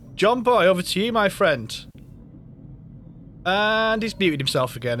likely. John Boy, over to you, my friend. And he's muted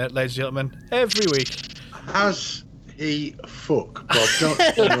himself again, ladies and gentlemen, every week. As he fuck, Bob, don't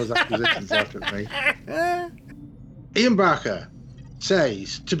say those accusations out at me. Ian Barker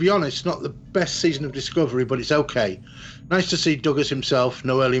says, to be honest, not the best season of Discovery, but it's okay. Nice to see Douglas himself,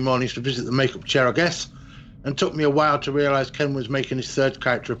 no early mornings to visit the makeup chair, I guess. And took me a while to realise Ken was making his 3rd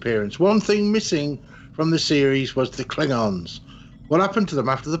character appearance. One thing missing from the series was the Klingons. What happened to them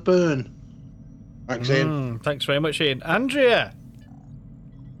after the burn? Thanks, Ian. Thanks very much, Ian. Andrea?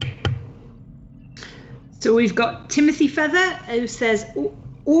 So we've got Timothy Feather, who says,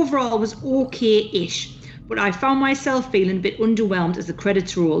 overall was okay-ish, but I found myself feeling a bit underwhelmed as the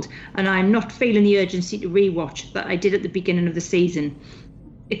credits rolled, and I'm not feeling the urgency to rewatch that I did at the beginning of the season.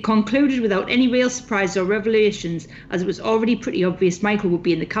 It concluded without any real surprises or revelations, as it was already pretty obvious Michael would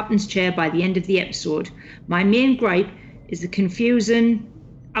be in the captain's chair by the end of the episode. My main gripe is the confusing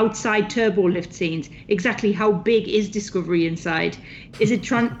outside turbo lift scenes. Exactly how big is Discovery inside? Is it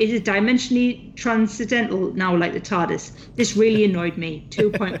dimensionally transcendental now like the TARDIS? This really annoyed me.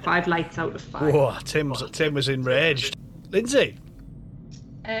 2.5 lights out of 5. Whoa, Tim was enraged. Lindsay?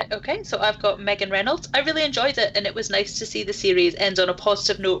 Okay, so I've got Megan Reynolds. I really enjoyed it, and it was nice to see the series end on a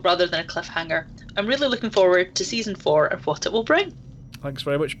positive note rather than a cliffhanger. I'm really looking forward to season 4 and what it will bring. Thanks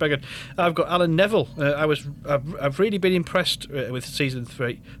very much, Megan. I've got Alan Neville. I've really been impressed with season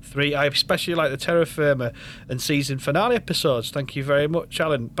 3. I especially like the Terra Firma and season finale episodes. Thank you very much,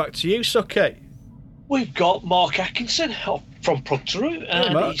 Alan. Back to you, Suki. We've got Mark Atkinson from Proctoroo,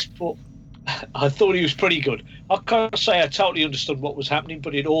 and I thought he was pretty good. I can't say I totally understood what was happening,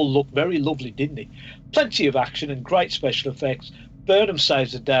 but it all looked very lovely, didn't it? Plenty of action and great special effects. Burnham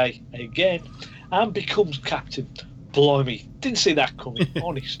saves the day again and becomes captain. Blimey, didn't see that coming,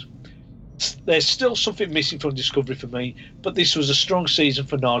 honest. There's still something missing from Discovery for me, but this was a strong season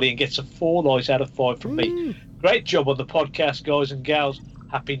finale and gets a 4 lights out of 5 from me. Great job on the podcast, guys and gals.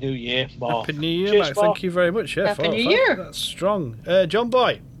 Happy New Year, Mark. Happy New Year, Cheers, mate. Mark. Thank you very much. Yeah, Happy New Year. That's strong. John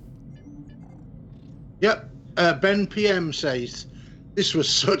Boy. Yep. Ben PM says, this was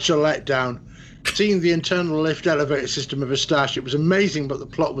such a letdown. Seeing the internal lift elevator system of a starship was amazing, but the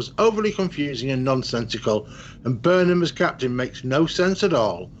plot was overly confusing and nonsensical, and Burnham as captain makes no sense at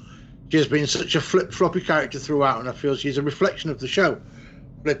all. She has been such a flip-floppy character throughout, and I feel she's a reflection of the show,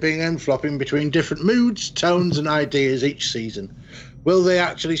 flipping and flopping between different moods, tones and ideas each season. Will they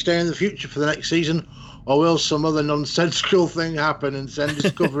actually stay in the future for the next season, or will some other nonsensical thing happen and send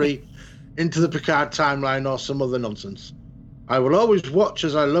Discovery into the Picard timeline or some other nonsense? I will always watch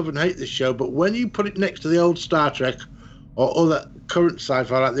as I love and hate this show, but when you put it next to the old Star Trek or other current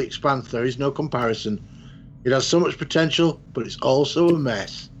sci-fi like The Expanse, there is no comparison. It has so much potential, but it's also a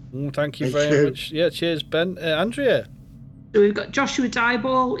mess. Thank you very much. Yeah, cheers, Ben. Andrea. So we've got Joshua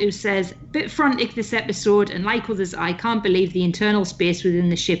Dieball, who says, bit frantic this episode, and like others, I can't believe the internal space within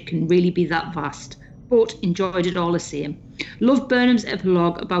the ship can really be that vast, but enjoyed it all the same. Loved Burnham's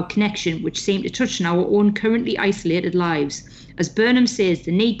epilogue about connection, which seemed to touch on our own currently isolated lives. As Burnham says,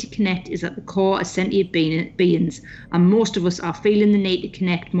 the need to connect is at the core of sentient beings, and most of us are feeling the need to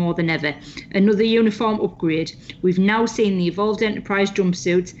connect more than ever. Another uniform upgrade. We've now seen the evolved Enterprise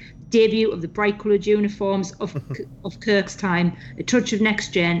jumpsuits, debut of the bright-coloured uniforms of Kirk's time, a touch of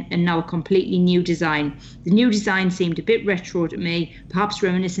next gen, and now a completely new design. The new design seemed a bit retro to me, perhaps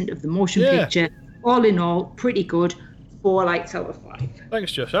reminiscent of the motion picture. All in all, pretty good. 4 lights out of 5.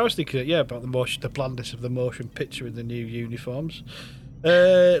 Thanks, Josh. I was thinking, about the blandness of the motion picture in the new uniforms.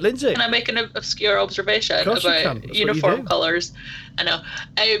 Lindsay. Can I make an obscure observation about uniform colours? I know.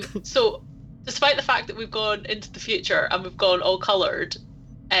 So, despite the fact that we've gone into the future and we've gone all coloured,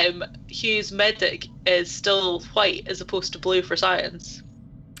 Hugh's medic is still white as opposed to blue for science.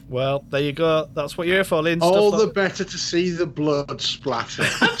 Well, there you go. That's what you're here for, Lynn. All the better to see the blood splatter.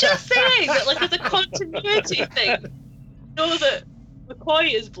 I'm just saying that, like, as a continuity thing, know that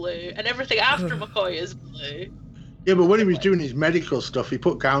McCoy is blue and everything after McCoy is blue. Yeah, but when he was doing his medical stuff, he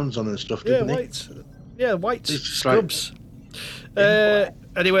put gowns on and stuff, didn't he? White scrubs.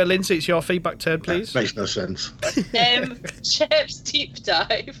 Anyway, Lindsay, it's your feedback turn, please. Makes no sense. Shep's deep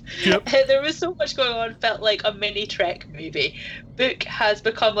dive. Yep. There was so much going on, felt like a mini Trek movie. Book has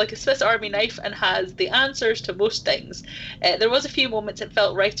become like a Swiss Army knife and has the answers to most things. There was a few moments it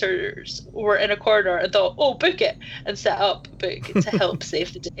felt writers were in a corner and thought, oh, book it, and set up Book to help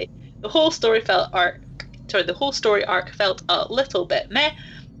save the day. The whole story arc felt a little bit meh.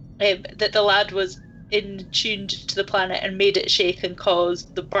 That the lad was tuned to the planet and made it shake and cause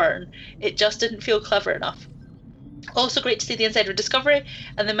the burn. It just didn't feel clever enough. Also great to see the inside of Discovery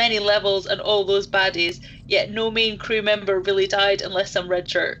and the many levels and all those baddies, yet no main crew member really died unless some red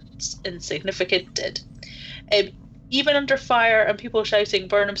shirts insignificant did. Even under fire and people shouting,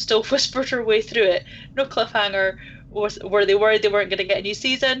 Burnham still whispered her way through it. No cliffhanger. Were they worried they weren't going to get a new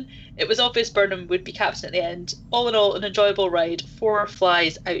season? It was obvious Burnham would be captain at the end. All in all, an enjoyable ride. 4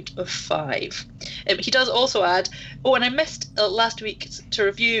 flies out of 5. He does also add, and I missed last week to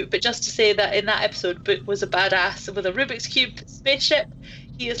review, but just to say that in that episode, Book was a badass with a Rubik's Cube spaceship.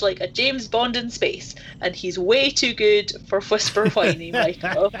 He is like a James Bond in space, and he's way too good for Whisper Whiny,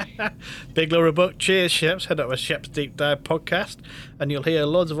 Michael. Big Laura Book, cheers, Sheps. Head up to Sheps Deep Dive podcast, and you'll hear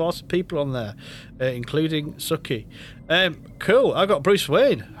loads of awesome people on there, including Suki. Cool. I got Bruce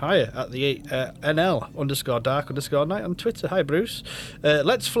Wayne. Hiya at the NL_dark_night on Twitter. Hi, Bruce.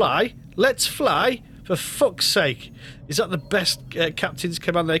 Let's fly. For fuck's sake. Is that the best captain's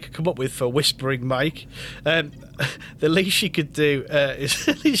command they could come up with for Whispering Mike? The least she could do is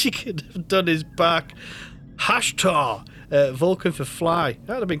the least she could have done is bark Hashtar Vulcan for fly.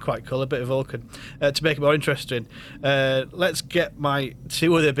 That would have been quite cool, a bit of Vulcan to make it more interesting. Let's get my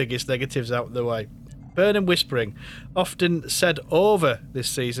 2 other biggest negatives out of the way. Burnham whispering, often said over this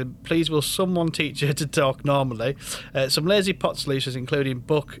season, please will someone teach her to talk normally. Some lazy pot solutions, including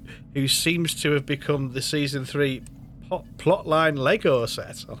Buck, who seems to have become the season 3 plotline Lego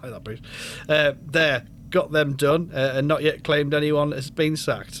set. I like that, Bruce. There, got them done, and not yet claimed anyone has been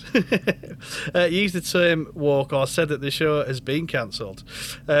sacked. Used the term woke or said that the show has been cancelled.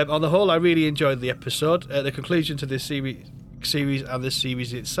 On the whole, I really enjoyed the episode. The conclusion to this series and the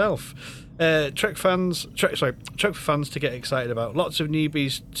series itself. Trek for fans to get excited about. Lots of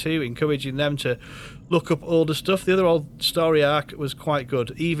newbies too, encouraging them to look up older stuff. The other old story arc was quite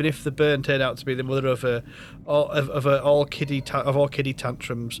good, even if the Burn turned out to be the mother of all kiddie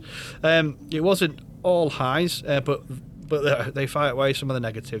tantrums. It wasn't all highs, but they fight away some of the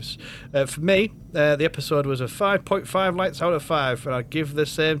negatives. For me, the episode was a 5.5 lights out of 5, and I'd give the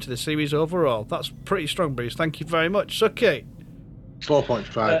same to the series overall. That's pretty strong, Bruce. Thank you very much. Suki.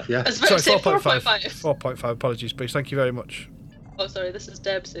 4.5, yeah. I was about to say 4.5. 4.5, apologies, Bruce. Thank you very much. Oh, sorry, this is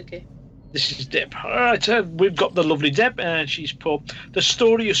Deb, Suki. This is Deb. All right, we've got the lovely Deb, and she's put, the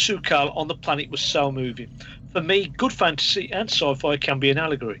story of Su'Kal on the planet was so moving. For me, good fantasy and sci-fi can be an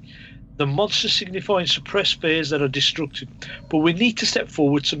allegory. The monsters signifying suppressed fears that are destructive, but we need to step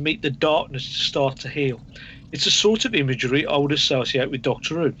forward to meet the darkness to start to heal. It's a sort of imagery I would associate with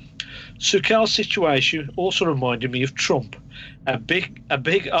Doctor Who. Su'Kal's situation also reminded me of Trump, a big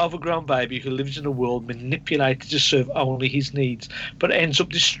overgrown baby who lives in a world manipulated to serve only his needs, but ends up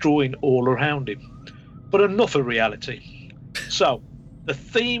destroying all around him. But enough of reality. So, the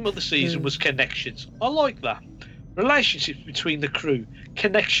theme of the season was connections. I like that. Relationships between the crew,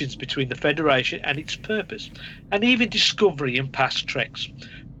 connections between the Federation and its purpose, and even discovery in past treks.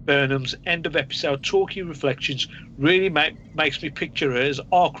 Burnham's end of episode talky reflections really makes me picture her as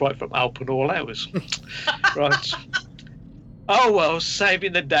Arkwright from Open All Hours. Right. Oh well,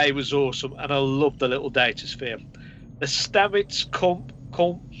 saving the day was awesome, and I loved the little data sphere. The Stamets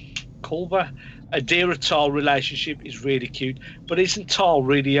Culver Adira Tal relationship is really cute, but isn't Tal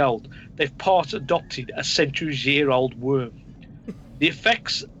really old? They've part adopted a centuries-year-old worm. The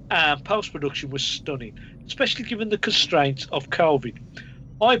effects and post-production was stunning, especially given the constraints of COVID.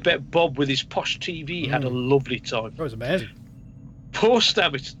 I bet Bob with his posh TV had a lovely time. That was amazing. Poor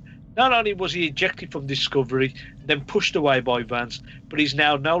Stamets. Not only was he ejected from Discovery, then pushed away by Vance, but he's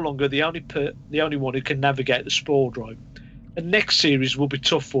now no longer the only one who can navigate the Spore Drive. The next series will be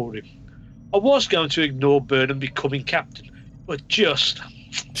tough for him. I was going to ignore Burnham becoming captain, but just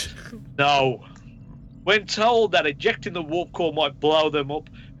no. When told that ejecting the warp core might blow them up,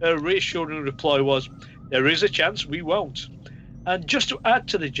 her reassuring reply was, "There is a chance we won't." And just to add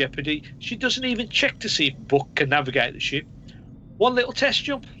to the jeopardy, she doesn't even check to see if Buck can navigate the ship. One little test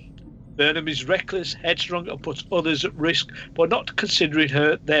jump. Burnham is reckless, headstrong, and puts others at risk by not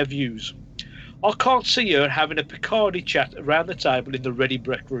considering their views. I can't see her having a Picardy chat around the table in the ready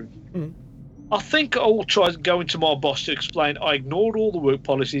break room. I think I will try going to my boss to explain I ignored all the work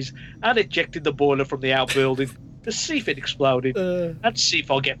policies and ejected the boiler from the outbuilding to see if it exploded and see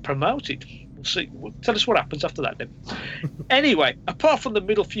if I'll get promoted. We'll see. Tell us what happens after that then. Anyway, apart from the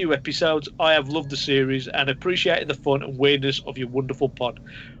middle few episodes, I have loved the series and appreciated the fun and weirdness of your wonderful pod.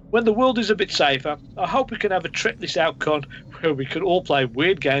 When the world is a bit safer, I hope we can have a Trekless outcon where we can all play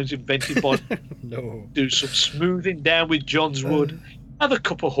weird games invented by do some smoothing down with John's Wood, have a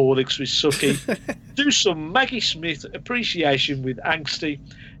cup of Horlicks with Suki, do some Maggie Smith appreciation with Angsty,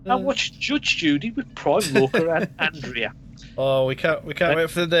 and watch Judge Judy with Prime Lorca and Andrea. Oh, we can't wait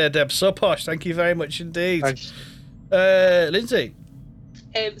for the day, Deb. So posh. Thank you very much indeed. Thanks. Lindsay.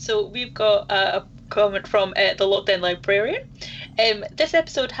 So we've got a comment from the Lockdown Librarian. This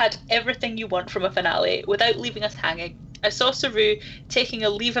episode had everything you want from a finale without leaving us hanging. I saw Saru taking a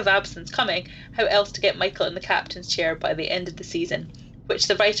leave of absence coming, how else to get Michael in the captain's chair by the end of the season, which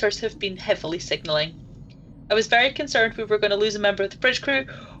the writers have been heavily signalling. I was very concerned we were going to lose a member of the bridge crew.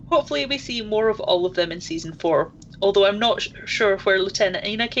 Hopefully we see more of all of them in season 4, although I'm not sure where Lieutenant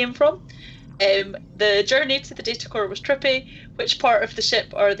Ina came from. The journey to the data core was trippy. Which part of the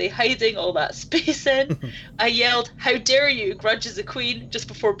ship are they hiding all that space in? I yelled, "How dare you!" grudges the Queen just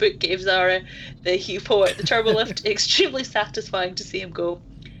before Book gave Zara the Hugh Poet the turbo lift. Extremely satisfying to see him go.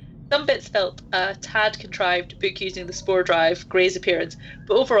 Some bits felt a tad contrived, Book using the Spore Drive, Grey's appearance,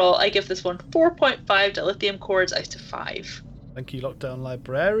 but overall I give this one 4.5 dilithium cores out of 5. Thank you, Lockdown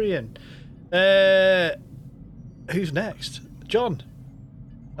Librarian. Who's next? John.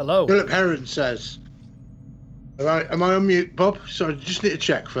 Hello. Philip Heron says, am I on mute, Bob? Sorry, just need to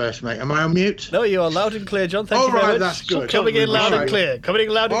check first, mate. Am I on mute? No, you are loud and clear, John. Thank you very much. That's good. Coming in loud and clear. Coming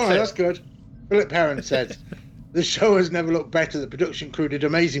in loud and clear. That's good. Philip Heron said, The show has never looked better. The production crew did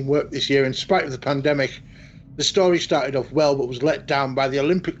amazing work this year in spite of the pandemic. The story started off well, but was let down by the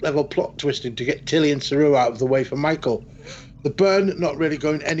Olympic-level plot twisting to get Tilly and Saru out of the way for Michael. The burn not really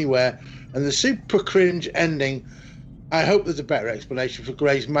going anywhere, and the super cringe ending. I hope there's a better explanation for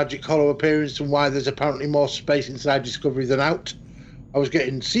Grey's Magic Hollow appearance and why there's apparently more space inside Discovery than out. I was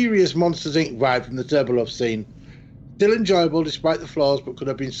getting serious Monsters Inc. vibe from the Turbo Love scene. Still enjoyable despite the flaws, but could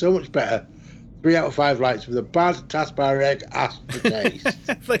have been so much better. 3 out of 5 lights with a bad Taskbar egg aftertaste.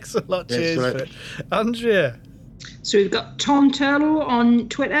 Thanks a lot. Cheers for it. Andrea. So we've got Tom Turlow on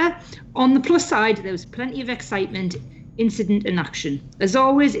Twitter. On the plus side, there was plenty of excitement, incident and action. As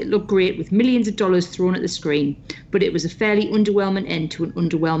always, it looked great with millions of dollars thrown at the screen, but it was a fairly underwhelming end to an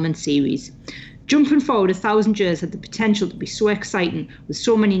underwhelming series. Jumping forward 1,000 years had the potential to be so exciting with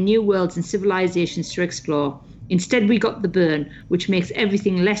so many new worlds and civilizations to explore. Instead, we got the burn, which makes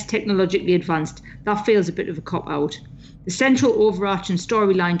everything less technologically advanced. That feels a bit of a cop-out. The central overarching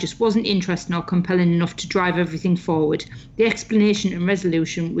storyline just wasn't interesting or compelling enough to drive everything forward. The explanation and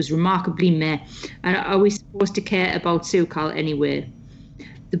resolution was remarkably meh, and are we supposed to care about Sukal anyway?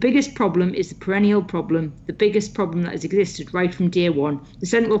 The biggest problem is the perennial problem, the biggest problem that has existed right from day one. The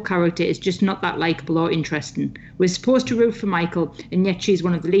central character is just not that likeable or interesting. We're supposed to root for Michael, and yet she's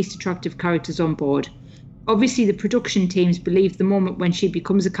one of the least attractive characters on board. Obviously, the production teams believe the moment when she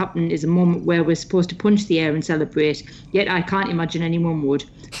becomes a captain is a moment where we're supposed to punch the air and celebrate, yet I can't imagine anyone would.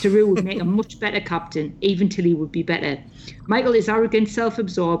 Saru would make a much better captain, even Tilly would be better. Michael is arrogant,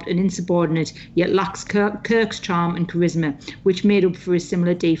 self-absorbed and insubordinate, yet lacks Kirk's charm and charisma, which made up for his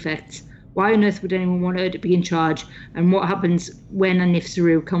similar defects. Why on earth would anyone want her to be in charge? And what happens when and if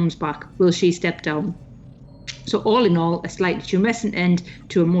Saru comes back? Will she step down? So all in all, a slightly tumescent end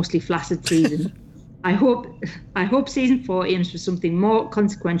to a mostly flaccid season. I hope season 4 aims for something more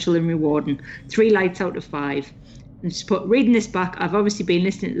consequential and rewarding. 3 lights out of 5. And just reading this back, I've obviously been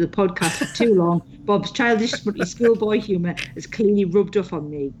listening to the podcast for too long. Bob's childish, smutty schoolboy humour has clearly rubbed off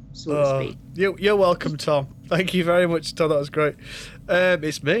on me, so to speak. You're welcome, Tom. Thank you very much, Tom. That was great.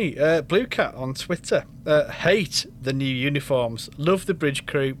 It's me, Blue Cat on Twitter. Hate the new uniforms. Love the bridge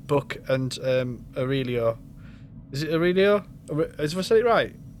crew, Buck and Aurelio. Is it Aurelio? Have I said it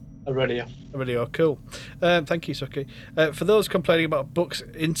right? Aurelio, cool. Thank you, Suki. For those complaining about Buck's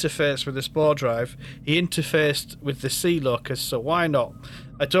interface with the Spore Drive, he interfaced with the Sea Locust, so why not?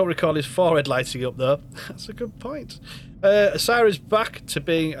 I don't recall his forehead lighting up, though. That's a good point. Asira's back to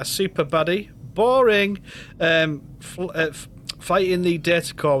being a super baddie. Boring. Fighting the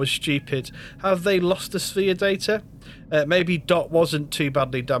data core was stupid. Have they lost the sphere data? Maybe Dot wasn't too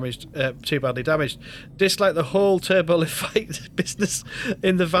badly damaged. Dislike the whole Turbo Lift fight business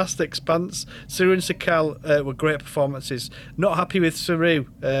in the vast expanse. Saru and Sukal were great performances. Not happy with Saru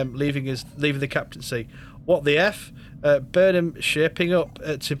leaving the captaincy. What the F? Burnham shaping up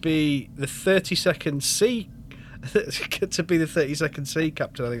to be the 32nd C. To be the 32nd C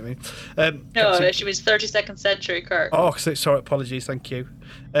captain, I think. No, she was 32nd century, Kirk. Oh, sorry, apologies, thank you.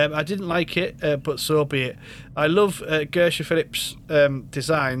 I didn't like it, but so be it. I love Gersha Phillips'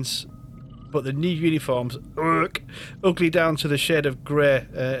 designs, but the new uniforms, ugly down to the shade of grey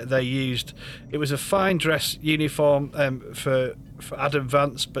they used. It was a fine dress uniform for Adam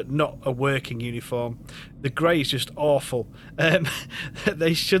Vance, but not a working uniform. The grey is just awful.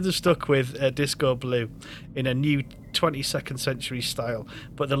 They should have stuck with disco blue in a new 22nd century style,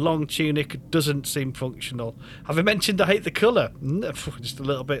 but the long tunic doesn't seem functional. Have I mentioned I hate the colour? Just a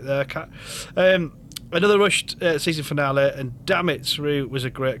little bit there, Cat. Another rushed season finale, and damn it, Saru was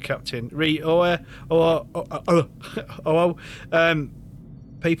a great captain.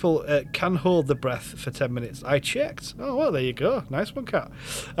 People can hold the breath for 10 minutes. I checked. Oh, well, there you go. Nice one, Cat.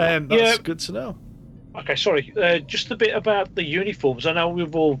 That's good to know. Okay, sorry. Just a bit about the uniforms. I know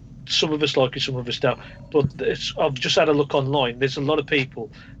we've all, some of us like it, some of us don't. But I've just had a look online. There's a lot of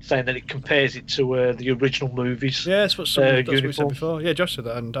people saying that it compares it to the original movies. Yeah, that's what we said before. Yeah, Josh said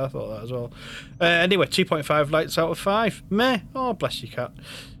that, and I thought that as well. Anyway, 2.5 lights out of 5. Meh. Oh, bless you, Cat.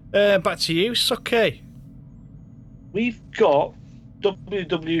 Back to you, Suki. We've got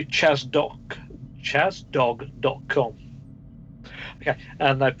www.chazdog.com. Okay,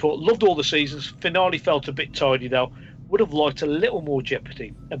 and they put, loved all the seasons. Finale felt a bit tidy though. Would have liked a little more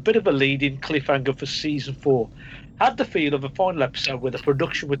jeopardy. A bit of a lead-in cliffhanger for season 4. Had the feel of a final episode where the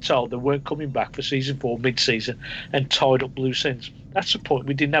production were told they weren't coming back for season 4 mid-season and tied up loose ends. That's the point.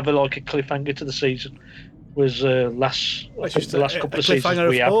 We didn't have a cliffhanger to the season. Was the last couple of seasons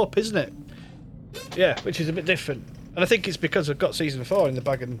we have. Hope, isn't it? Yeah, which is a bit different. And I think it's because I've got season 4 in the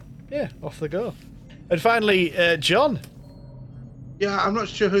bag and, yeah, off they go. And finally, John. Yeah, I'm not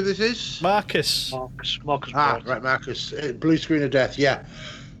sure who this is. Marcus. Marcus. Right, Marcus. Blue Screen of Death, yeah.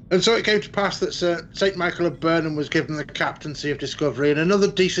 And so it came to pass that Sir St. Michael of Burnham was given the captaincy of Discovery, and another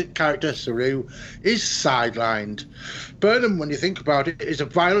decent character, Saru, is sidelined. Burnham, when you think about it, is a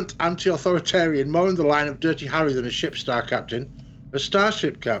violent anti-authoritarian, more in the line of Dirty Harry than a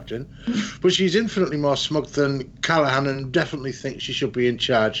starship captain, but she's infinitely more smug than Callahan and definitely thinks she should be in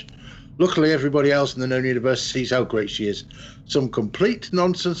charge. Luckily, everybody else in the known universe sees how great she is. Some complete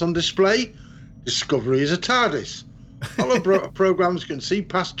nonsense on display. Discovery is a TARDIS. All our programs can see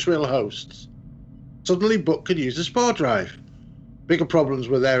past Trill hosts. Suddenly, Buck could use the spore drive. Bigger problems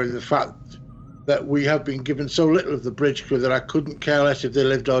were there in the fact that we have been given so little of the bridge crew that I couldn't care less if they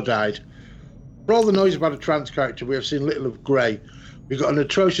lived or died. For all the noise about a trans character, we have seen little of Grey. We got an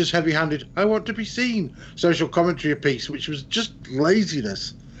atrocious, heavy-handed, I want to be seen social commentary piece, which was just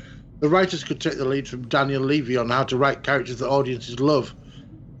laziness. The writers could take the lead from Daniel Levy on how to write characters that audiences love,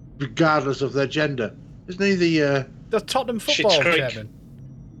 regardless of their gender. Isn't he the Tottenham football chairman?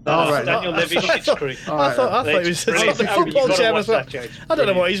 Oh, right. Daniel Levy, Schitt's Creek. I thought he was the Tottenham football chairman. I don't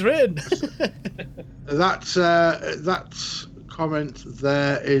know what he's written. That comment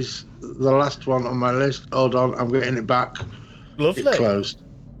there is the last one on my list. Hold on, I'm getting it back. Lovely. It closed.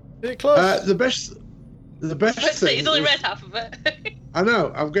 Is it closed? The best thing. He's only read half of it. I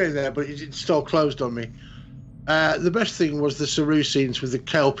know, I'm getting there, but it's still closed on me. The best thing was the Saru scenes with the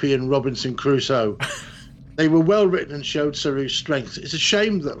Kelpie and Robinson Crusoe. They were well written and showed Saru's strengths. It's a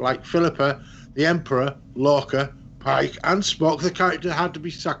shame that, like Philippa, the Emperor, Lorca, Pike, and Spock, the character had to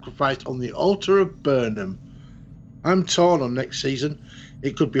be sacrificed on the altar of Burnham. I'm torn on next season.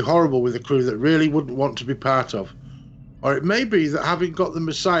 It could be horrible with a crew that really wouldn't want to be part of. Or it may be that having got the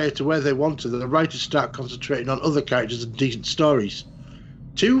Messiah to where they wanted, the writers start concentrating on other characters and decent stories.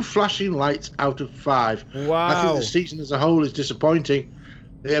 2 flashing lights out of 5. Wow. I think the season as a whole is disappointing.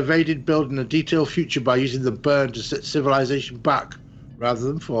 They evaded building a detailed future by using the burn to set civilization back rather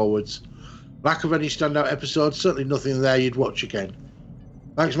than forwards. Lack of any standout episodes, certainly nothing there you'd watch again.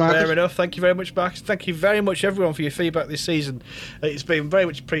 Thanks, Marcus. Fair enough. Thank you very much, Marcus. Thank you very much, everyone, for your feedback this season. It's been very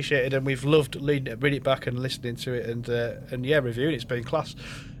much appreciated, and we've loved reading it back and listening to it, and reviewing it. It's been class.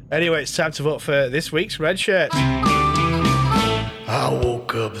 Anyway, it's time to vote for this week's Red Shirt. I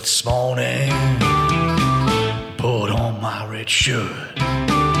woke up this morning, put on my red shirt.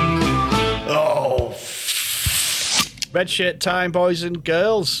 Oh, Red Shirt time, boys and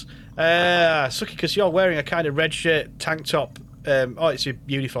girls. Suki, because you're wearing a kind of red shirt tank top. It's your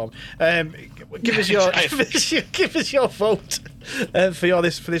uniform. Give us your vote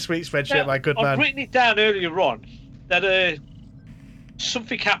for this week's Red Shirt, my good man. I've written it down earlier on that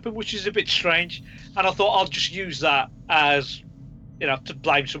something happened which is a bit strange, and I thought I'll just use that as, to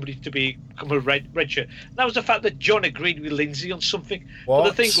blame somebody to become a red shirt. And that was the fact that John agreed with Lindsay on something. What?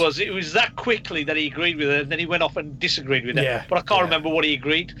 But the thing was, it was that quickly that he agreed with it, and then he went off and disagreed with it. Yeah, but I can't remember what he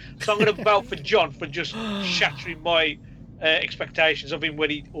agreed. So I'm going to vote for John for just shattering my expectations of him when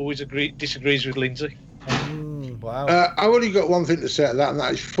he always disagrees with Lindsay. Wow. I've only got one thing to say to that, and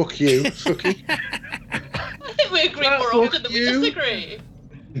that is fuck you, Suki. I think we agree more often than we disagree.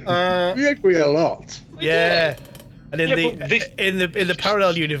 We agree a lot. Yeah. And in the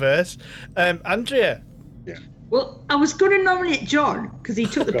parallel universe, Andrea. Yeah. Well, I was going to nominate John because he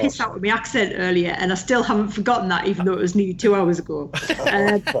took the piss out of my accent earlier, and I still haven't forgotten that, even though it was nearly 2 hours ago.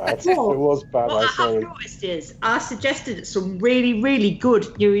 It was bad. What I have noticed is I suggested some really, really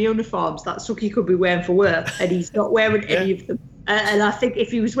good new uniforms that Suki could be wearing for work, and he's not wearing any of them. And I think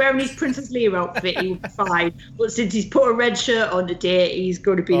if he was wearing his Princess Leia outfit, he would be fine. But since he's put a red shirt on today, he's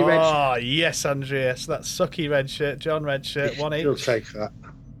going to be a red shirt. Oh, yes, Andrea. So that's Suki red shirt, John red shirt, one each. You'll take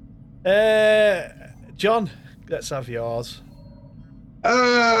that. John, let's have yours.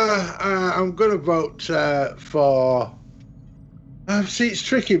 I'm going to vote for... see, it's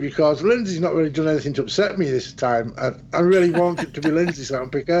tricky because Lindsay's not really done anything to upset me this time. I really want it to be Lindsay, so I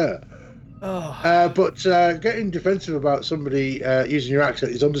can pick her. But getting defensive about somebody using your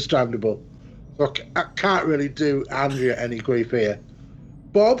accent is understandable. So I can't really do Andrea any grief here.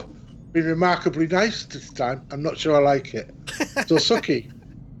 Bob, been remarkably nice this time. I'm not sure I like it. So Suki.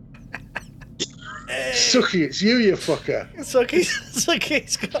 Suki, it's you fucker.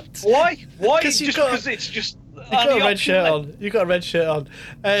 Suki's got... Why? Just because it's just... You've got a red shirt on. You've got a red shirt on.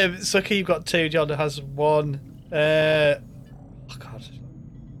 Suki, you've got 2. John has 1.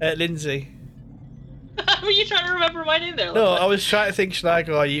 Lindsay. Were you trying to remember my name there? No, I was trying to think, should I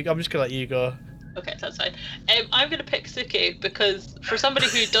go or you? I'm just going to let you go. Okay, that's fine. I'm going to pick Suki because for somebody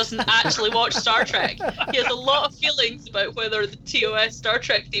who doesn't actually watch Star Trek, he has a lot of feelings about whether the TOS Star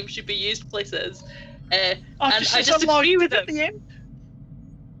Trek theme should be used places. And I just agree with him.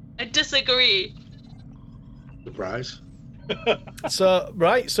 I disagree. Surprise. So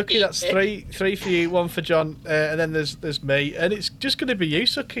right, Suki, that's three for you, one for John, and then there's me, and it's just going to be you,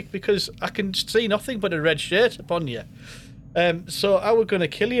 Suki, because I can see nothing but a red shirt upon you. So how we're going to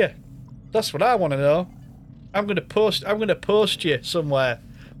kill you? That's what I want to know. I'm going to post you somewhere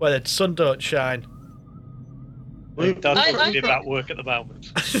where the sun don't shine. That's probably about work at the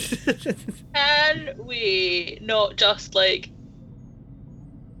moment. Can we not just like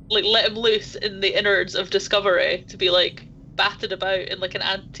let him loose in the innards of Discovery to be like batted about in like an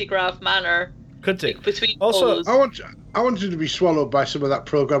anti-grav manner? Could it? Like, between Also, I want you to be swallowed by some of that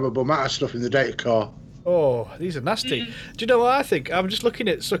programmable matter stuff in the data core. Oh, these are nasty. Do you know what I think? I'm just looking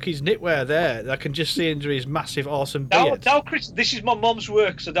at Suki's knitwear there. I can just see under his massive, awesome beard. This is my mum's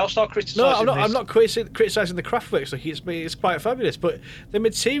work, so they'll start criticising. No, I'm not criticising the craft work. It's quite fabulous, but the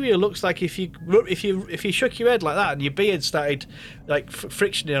material looks like if you shook your head like that and your beard started like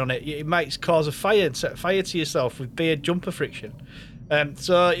frictioning on it, it might cause a fire and set fire to yourself with beard jumper friction.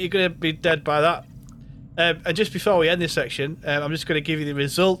 So you're going to be dead by that. And just before we end this section, I'm just going to give you the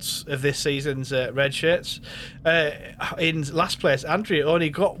results of this season's red shirts. In last place, Andrea only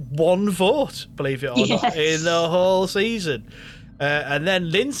got 1 vote, believe it or not, in the whole season. And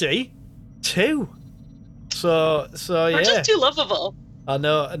then Lindsay, 2. So yeah. We're just too lovable. I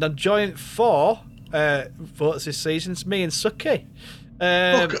know. And then joint 4 votes this season. It's me and Suki.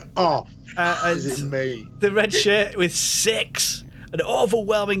 Fuck off. Is it me? The red shirt with 6. An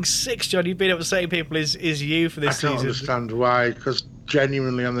overwhelming 6, John. You've been able to say people is you for this season. I don't understand why, because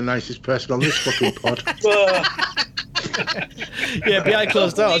genuinely I'm the nicest person on this fucking pod. Yeah, behind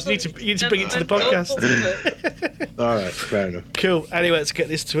closed doors, you need to bring it to the podcast. All right, fair enough. Cool. Anyway, let's get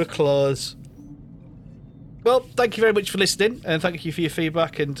this to a close. Well, thank you very much for listening, and thank you for your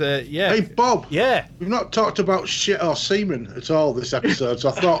feedback. And yeah. Hey, Bob. Yeah. We've not talked about shit or semen at all this episode, so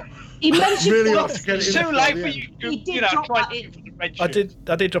I thought he mentioned really ought to get it it's in. too late for you. He did drop that in. I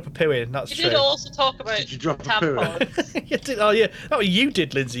did drop a poo in. That's true. You did also talk about Did you drop a poo in? tampons. You did, oh yeah, oh you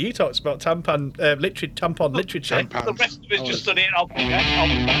did, Lindsay. You talked about tampon literature. Tampons. The rest of us just done it. I'll be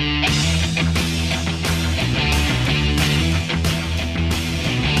back.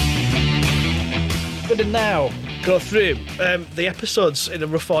 Good, and now go through the episodes in a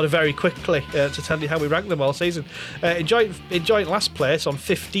rough order very quickly to tell you how we rank them all season. In joint last place on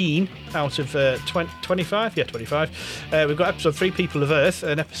 15 out of 25. Yeah, 25. We've got episode 3, People of Earth,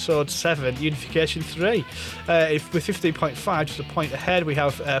 and episode 7, Unification 3. With 15.5, just a point ahead, we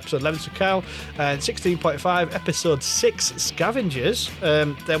have episode 11, Sukkal, and 16.5, episode 6, Scavengers.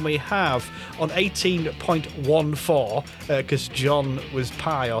 Then we have on 18.14, because John was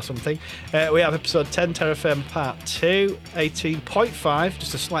pie or something, we have episode 10, Terra Firma Part 2, 18.5,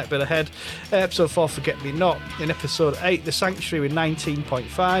 just a slight bit ahead. Episode 4, Forget Me Not. In episode 8, The Sanctuary with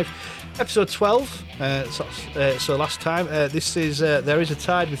 19.5. Episode 12, so last time, this is There Is a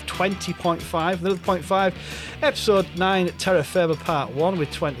Tide with 20.5, another 0.5. Episode 9, Terra Firma Part 1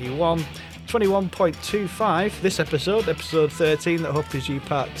 with 21. 21.25 this episode 13, That Hope Is You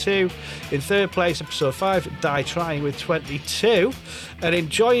Part 2. In third place, episode 5, Die Trying with 22. And in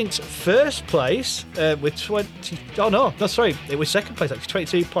joint first place with 20, oh no, that's right, it was second place actually,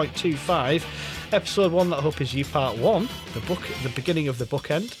 22.25. Episode 1, That Hope Is You Part 1, the beginning of the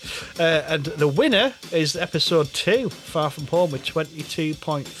bookend. And the winner is episode 2, Far From Home, with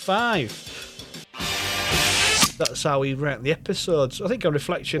 22.5. That's how we rank the episodes. I think on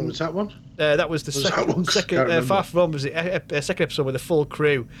reflection. What was that one? That was the second. Far From Home was the second episode with a full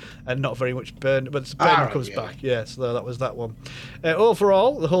crew and not very much burn. But Burnham comes back. Yeah, so that was that one.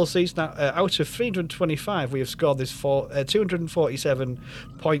 Overall, the whole season, out of 325, we have scored this for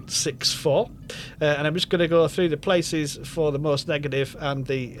 247.64. And I'm just going to go through the places for the most negative and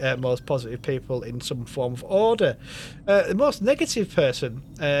the most positive people in some form of order. The most negative person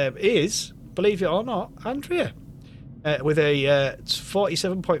is, believe it or not, Andrea. With a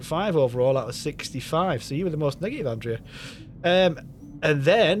 47.5 overall out of 65. So you were the most negative, Andrea. And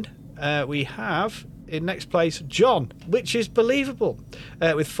then we have in next place John, which is believable,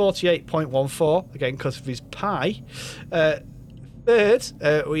 with 48.14, again because of his pie. Third,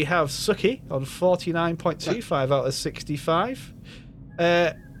 we have Suki on 49.25 out of 65.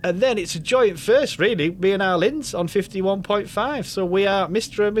 And then it's a joint first, really, me and our Linz on 51.5. So we are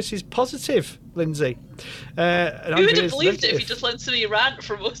Mr. and Mrs. Positive, Lindsay. Who would have believed it if you just listened to me rant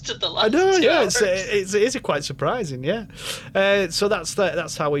for most of the last I know, 2 yeah, hours? it is quite surprising, yeah. So that's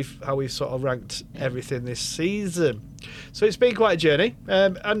how we've sort of ranked everything this season. So it's been quite a journey,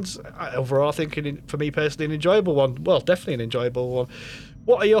 and overall, I think for me personally, an enjoyable one. Well, definitely an enjoyable one.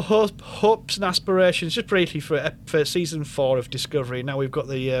 What are your hopes and aspirations, just briefly, for season 4 of Discovery? Now we've got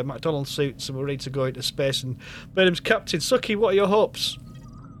the McDonald's suits and we're ready to go into space. And Burnham's Captain Suki, what are your hopes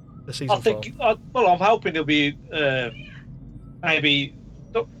for season 4? I'm hoping there'll be maybe.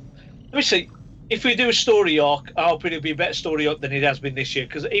 Let me see. If we do a story arc, I hope it'll be a better story arc than it has been this year.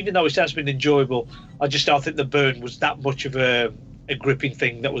 Because even though it has been enjoyable, I just don't think the burn was that much of a gripping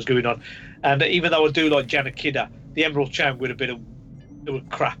thing that was going on. And even though I do like Janet Kidder, the Emerald Chain would have been they were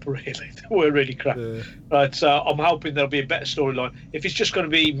crap, really. They were really crap. Right, so I'm hoping there'll be a better storyline. If it's just going to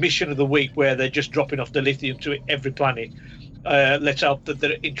be mission of the week where they're just dropping off the lithium to every planet, let's hope that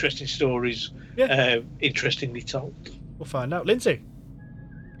there are interesting stories, interestingly told. We'll find out. Lindsay?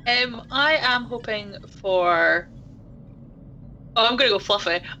 I am hoping for... I'm going to go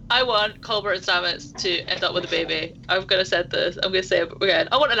fluffy. I want Colbert and Stamets to end up with a baby. I'm going to say this. I'm going to say it again.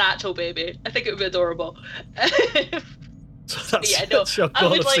 I want an actual baby. I think it would be adorable. That's your goal I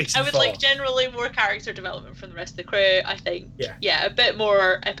would of like season 4. generally more character development from the rest of the crew. I think a bit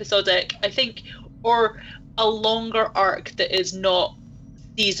more episodic. I think, or a longer arc that is not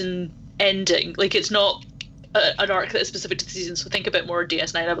season ending. Like it's not an arc that is specific to the season. So think a bit more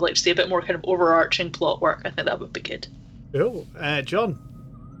DS9. I would like to see a bit more kind of overarching plot work. I think that would be good. Cool. John,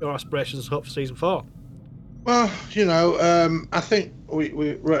 your aspirations and hope for season 4? Well, I think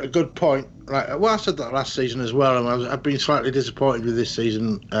we're at a good point. I said that last season as well, and I've been slightly disappointed with this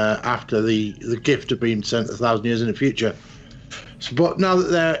season after the gift of being sent 1,000 years in the future. But now that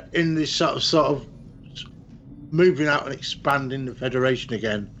they're in this sort of moving out and expanding the Federation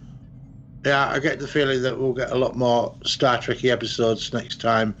again, I get the feeling that we'll get a lot more Star Trek-y episodes next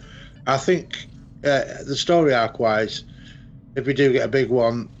time. I think the story arc-wise, if we do get a big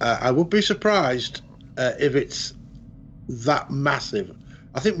one, I would be surprised if it's that massive.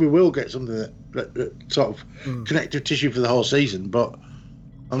 I think we will get something that sort of connective tissue for the whole season, but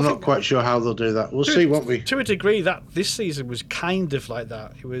I'm not quite sure how they'll do that. We'll see, won't we? To a degree, that this season was kind of like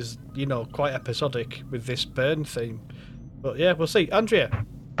that. It was, quite episodic with this burn theme. But yeah, we'll see. Andrea?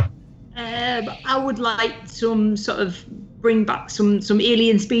 I would like some sort of bring back some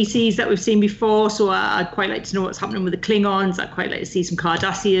alien species that we've seen before. So I'd quite like to know what's happening with the Klingons. I'd quite like to see some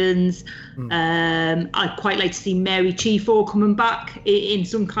Cardassians. I'd quite like to see Mary Chieffo coming back in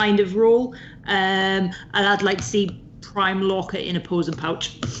some kind of role. And I'd like to see Prime Lorca in a posing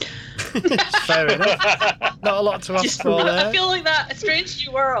pouch. Fair enough. Not a lot to ask for there. I feel like that Strange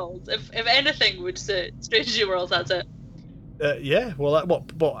New Worlds, if anything would say Strange New Worlds, that's it. Yeah, well,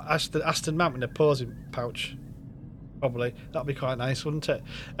 what Aston Mount in a posing pouch? Probably. That'd be quite nice, wouldn't it?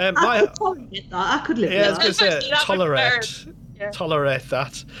 I could tolerate that. I could live with that. I was going to say, tolerate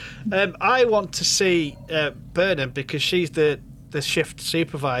that. I want to see Burnham, because she's the shift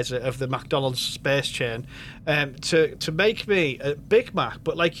supervisor of the McDonald's space chain, to make me a Big Mac,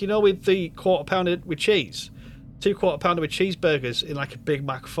 but with the quarter pounder with cheese. 2 quarter pounder with cheeseburgers in like a Big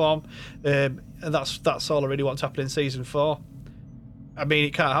Mac form. And that's all I really want to happen in season 4. I mean,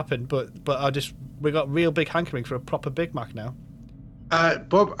 it can't happen, but we got real big hankering for a proper Big Mac now.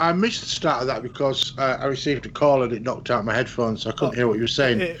 Bob, I missed the start of that because I received a call and it knocked out my headphones, so I couldn't hear what you were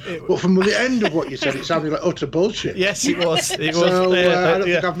saying. But from the end of what you said, it sounded like utter bullshit. Yes, it was. I don't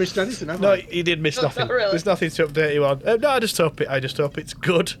think I've missed anything, have I? No, you did miss nothing. Really. There's nothing to update you on. No, I just hope it's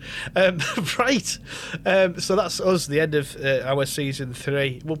good. Right. So that's us, the end of our season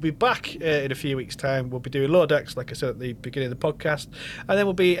 3. We'll be back in a few weeks' time. We'll be doing Lower Decks, like I said at the beginning of the podcast, and then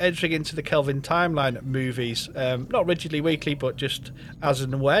we'll be entering into the Kelvin Timeline movies. Not rigidly weekly, but just as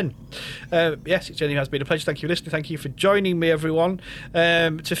and when. Yes, it genuinely has been a pleasure. Thank you for listening. Thank you for joining me, everyone.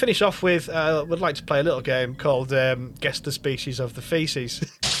 To finish off with, we'd like to play a little game called Guess the Species of the Feces.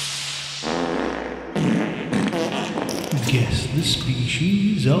 Guess the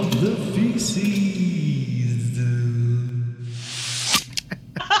species of the feces.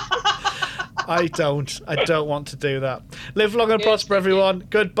 I don't want to do that. Live long and prosper, everyone.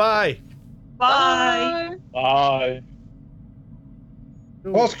 Goodbye. Bye. Bye.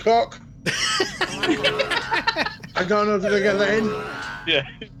 Horse cock. I don't know, did I get that in? Yeah.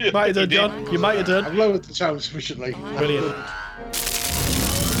 You might have done, John. You might have done. I've lowered the sound sufficiently. Brilliant.